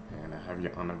okay, and I have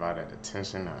your undivided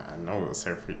attention. I know it was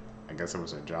her, I guess it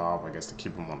was her job, I guess, to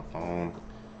keep him on the phone,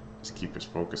 just keep his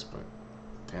focus, but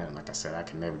damn, like I said, I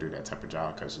can never do that type of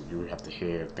job, because you have to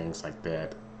hear things like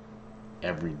that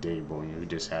every day, boy. You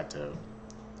just have to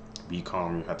be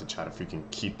calm, you have to try to freaking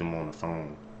keep them on the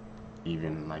phone,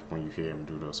 Even like when you hear him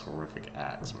do those horrific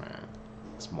acts, man.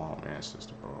 Small man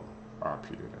sister, bro. RP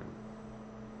to them.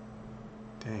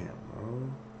 Damn, bro.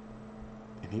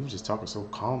 And he was just talking so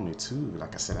calmly too.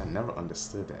 Like I said, I never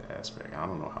understood that aspect. I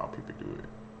don't know how people do it.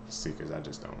 Seekers, I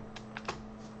just don't.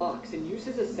 Box and used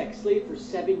as a sex slave for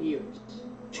 7 years.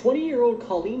 20-year-old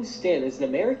Colleen Stan is an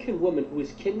American woman who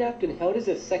was kidnapped and held as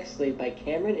a sex slave by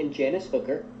Cameron and Janice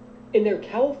Hooker in their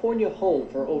California home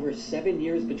for over 7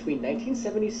 years between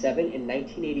 1977 and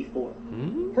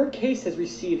 1984. Her case has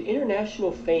received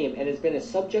international fame and has been a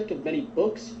subject of many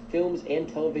books, films, and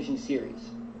television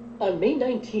series. On May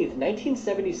 19,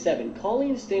 1977,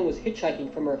 Colleen Stan was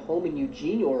hitchhiking from her home in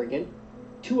Eugene, Oregon,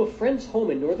 to a friend's home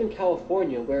in Northern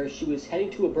California where she was heading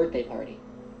to a birthday party.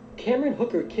 Cameron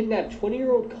Hooker kidnapped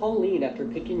 20-year-old Colleen after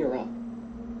picking her up.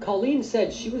 Colleen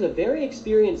said she was a very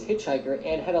experienced hitchhiker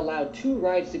and had allowed 2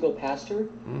 rides to go past her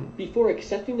before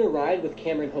accepting the ride with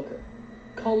Cameron Hooker.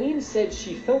 Colleen said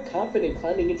she felt confident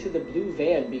climbing into the blue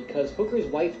van because Hooker's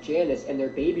wife Janice and their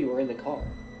baby were in the car.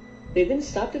 They then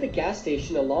stopped at a gas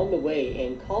station along the way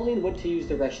and Colleen went to use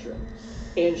the restroom.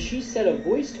 And she said a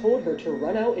voice told her to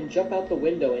run out and jump out the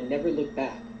window and never look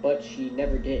back, but she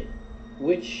never did,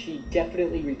 which she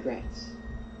definitely regrets.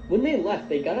 When they left,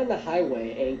 they got on the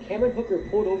highway and Cameron Hooker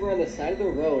pulled over on the side of the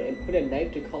road and put a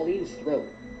knife to Colleen's throat,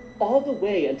 all the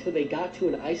way until they got to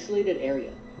an isolated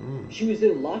area. She was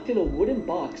then locked in a wooden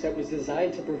box that was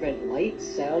designed to prevent light,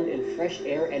 sound, and fresh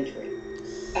air entering.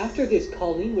 After this,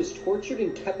 Colleen was tortured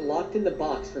and kept locked in the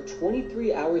box for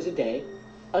 23 hours a day,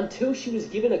 until she was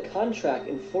given a contract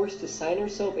and forced to sign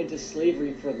herself into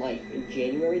slavery for life in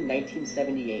January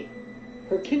 1978.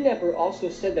 Her kidnapper also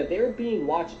said that they were being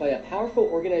watched by a powerful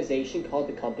organization called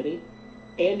the Company,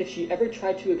 and if she ever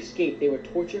tried to escape, they would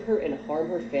torture her and harm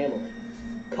her family.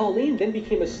 Colleen then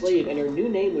became a slave and her new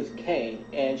name was Kay,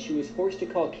 and she was forced to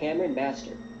call Cameron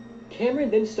master. Cameron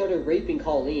then started raping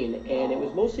Colleen, and it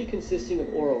was mostly consisting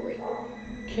of oral rape.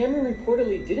 Cameron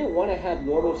reportedly didn't want to have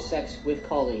normal sex with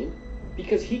Colleen,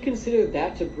 because he considered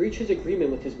that to breach his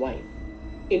agreement with his wife.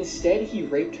 Instead, he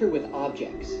raped her with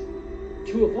objects.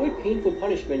 To avoid painful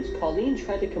punishments, Colleen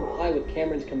tried to comply with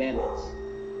Cameron's commandments,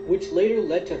 which later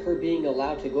led to her being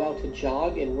allowed to go out to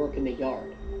jog and work in the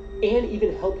yard, and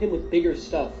even help him with bigger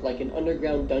stuff like an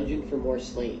underground dungeon for more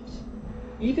slaves.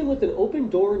 Even with an open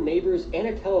door, neighbors, and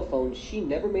a telephone, she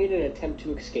never made an attempt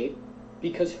to escape,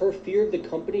 because her fear of the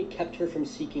Company kept her from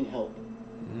seeking help.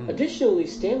 Additionally,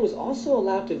 Stan was also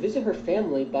allowed to visit her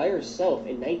family by herself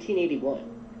in 1981,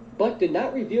 but did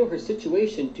not reveal her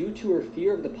situation due to her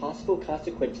fear of the possible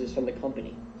consequences from the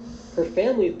Company. Her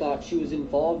family thought she was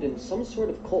involved in some sort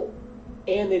of cult,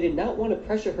 and they did not want to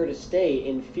pressure her to stay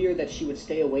in fear that she would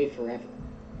stay away forever.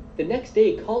 The next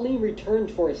day, Colleen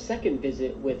returned for a second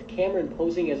visit with Cameron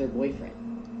posing as her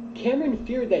boyfriend. Cameron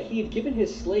feared that he had given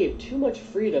his slave too much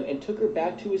freedom and took her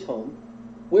back to his home,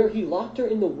 where he locked her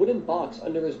in the wooden box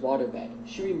under his waterbed.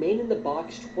 She remained in the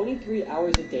box 23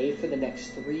 hours a day for the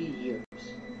next 3 years.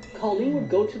 Colleen would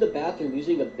go to the bathroom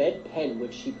using a bed pen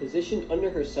which she positioned under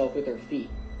herself with her feet.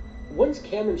 Once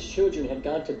Cameron's children had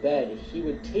gone to bed, he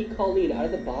would take Colleen out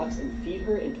of the box and feed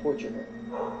her and torture her.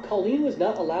 Colleen was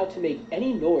not allowed to make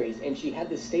any noise and she had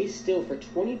to stay still for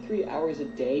 23 hours a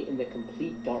day in the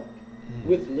complete dark,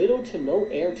 with little to no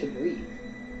air to breathe.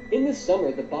 In the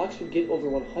summer, the box would get over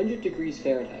 100 degrees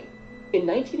Fahrenheit. In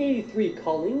 1983,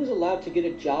 Colleen was allowed to get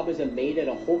a job as a maid at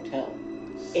a hotel,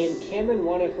 and Cameron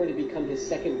wanted her to become his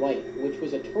second wife, which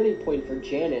was a turning point for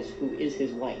Janice, who is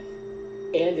his wife.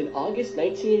 And in August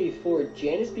 1984,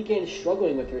 Janice began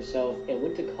struggling with herself and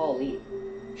went to Colleen.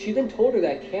 She then told her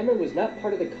that Cameron was not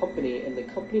part of the Company and the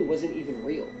Company wasn't even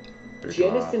real.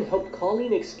 Janice then helped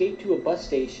Colleen escape to a bus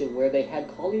station where they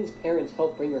had Colleen's parents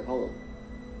help bring her home.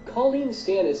 Colleen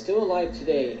Stan is still alive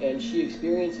today, and she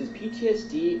experiences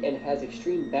PTSD and has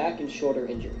extreme back and shoulder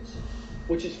injuries,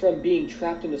 which is from being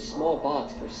trapped in a small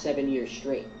box for 7 years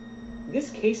straight.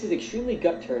 This case is extremely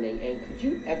gut-turning, and could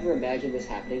you ever imagine this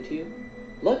happening to you?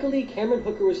 Luckily, Cameron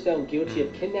Hooker was found guilty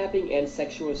of kidnapping and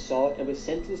sexual assault and was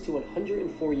sentenced to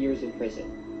 104 years in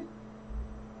prison.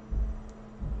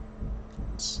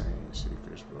 Insane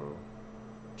secrets, bro.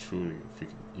 Truly a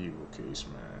freaking evil case,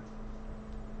 man.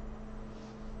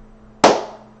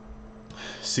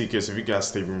 Seekers, if you guys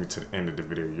stay with me to the end of the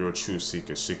video, you're a true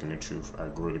seeker seeking the truth. I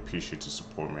greatly appreciate your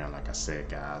support, man. Like I said,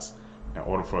 guys, in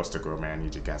order for us to grow, man, I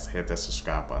need you guys to hit that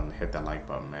subscribe button, hit that like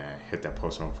button, man, hit that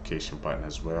post notification button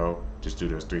as well. Just do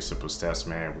those 3 simple steps,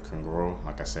 man. We can grow.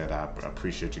 Like I said, I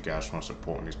appreciate you guys for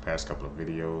supporting these past couple of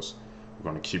videos. We're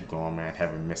gonna keep going, man.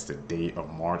 Haven't missed a day of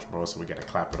March, bro, so we gotta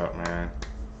clap it up, man.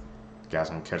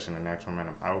 Guys, I'm catching the next one, man.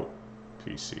 I'm out.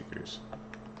 Peace, seekers.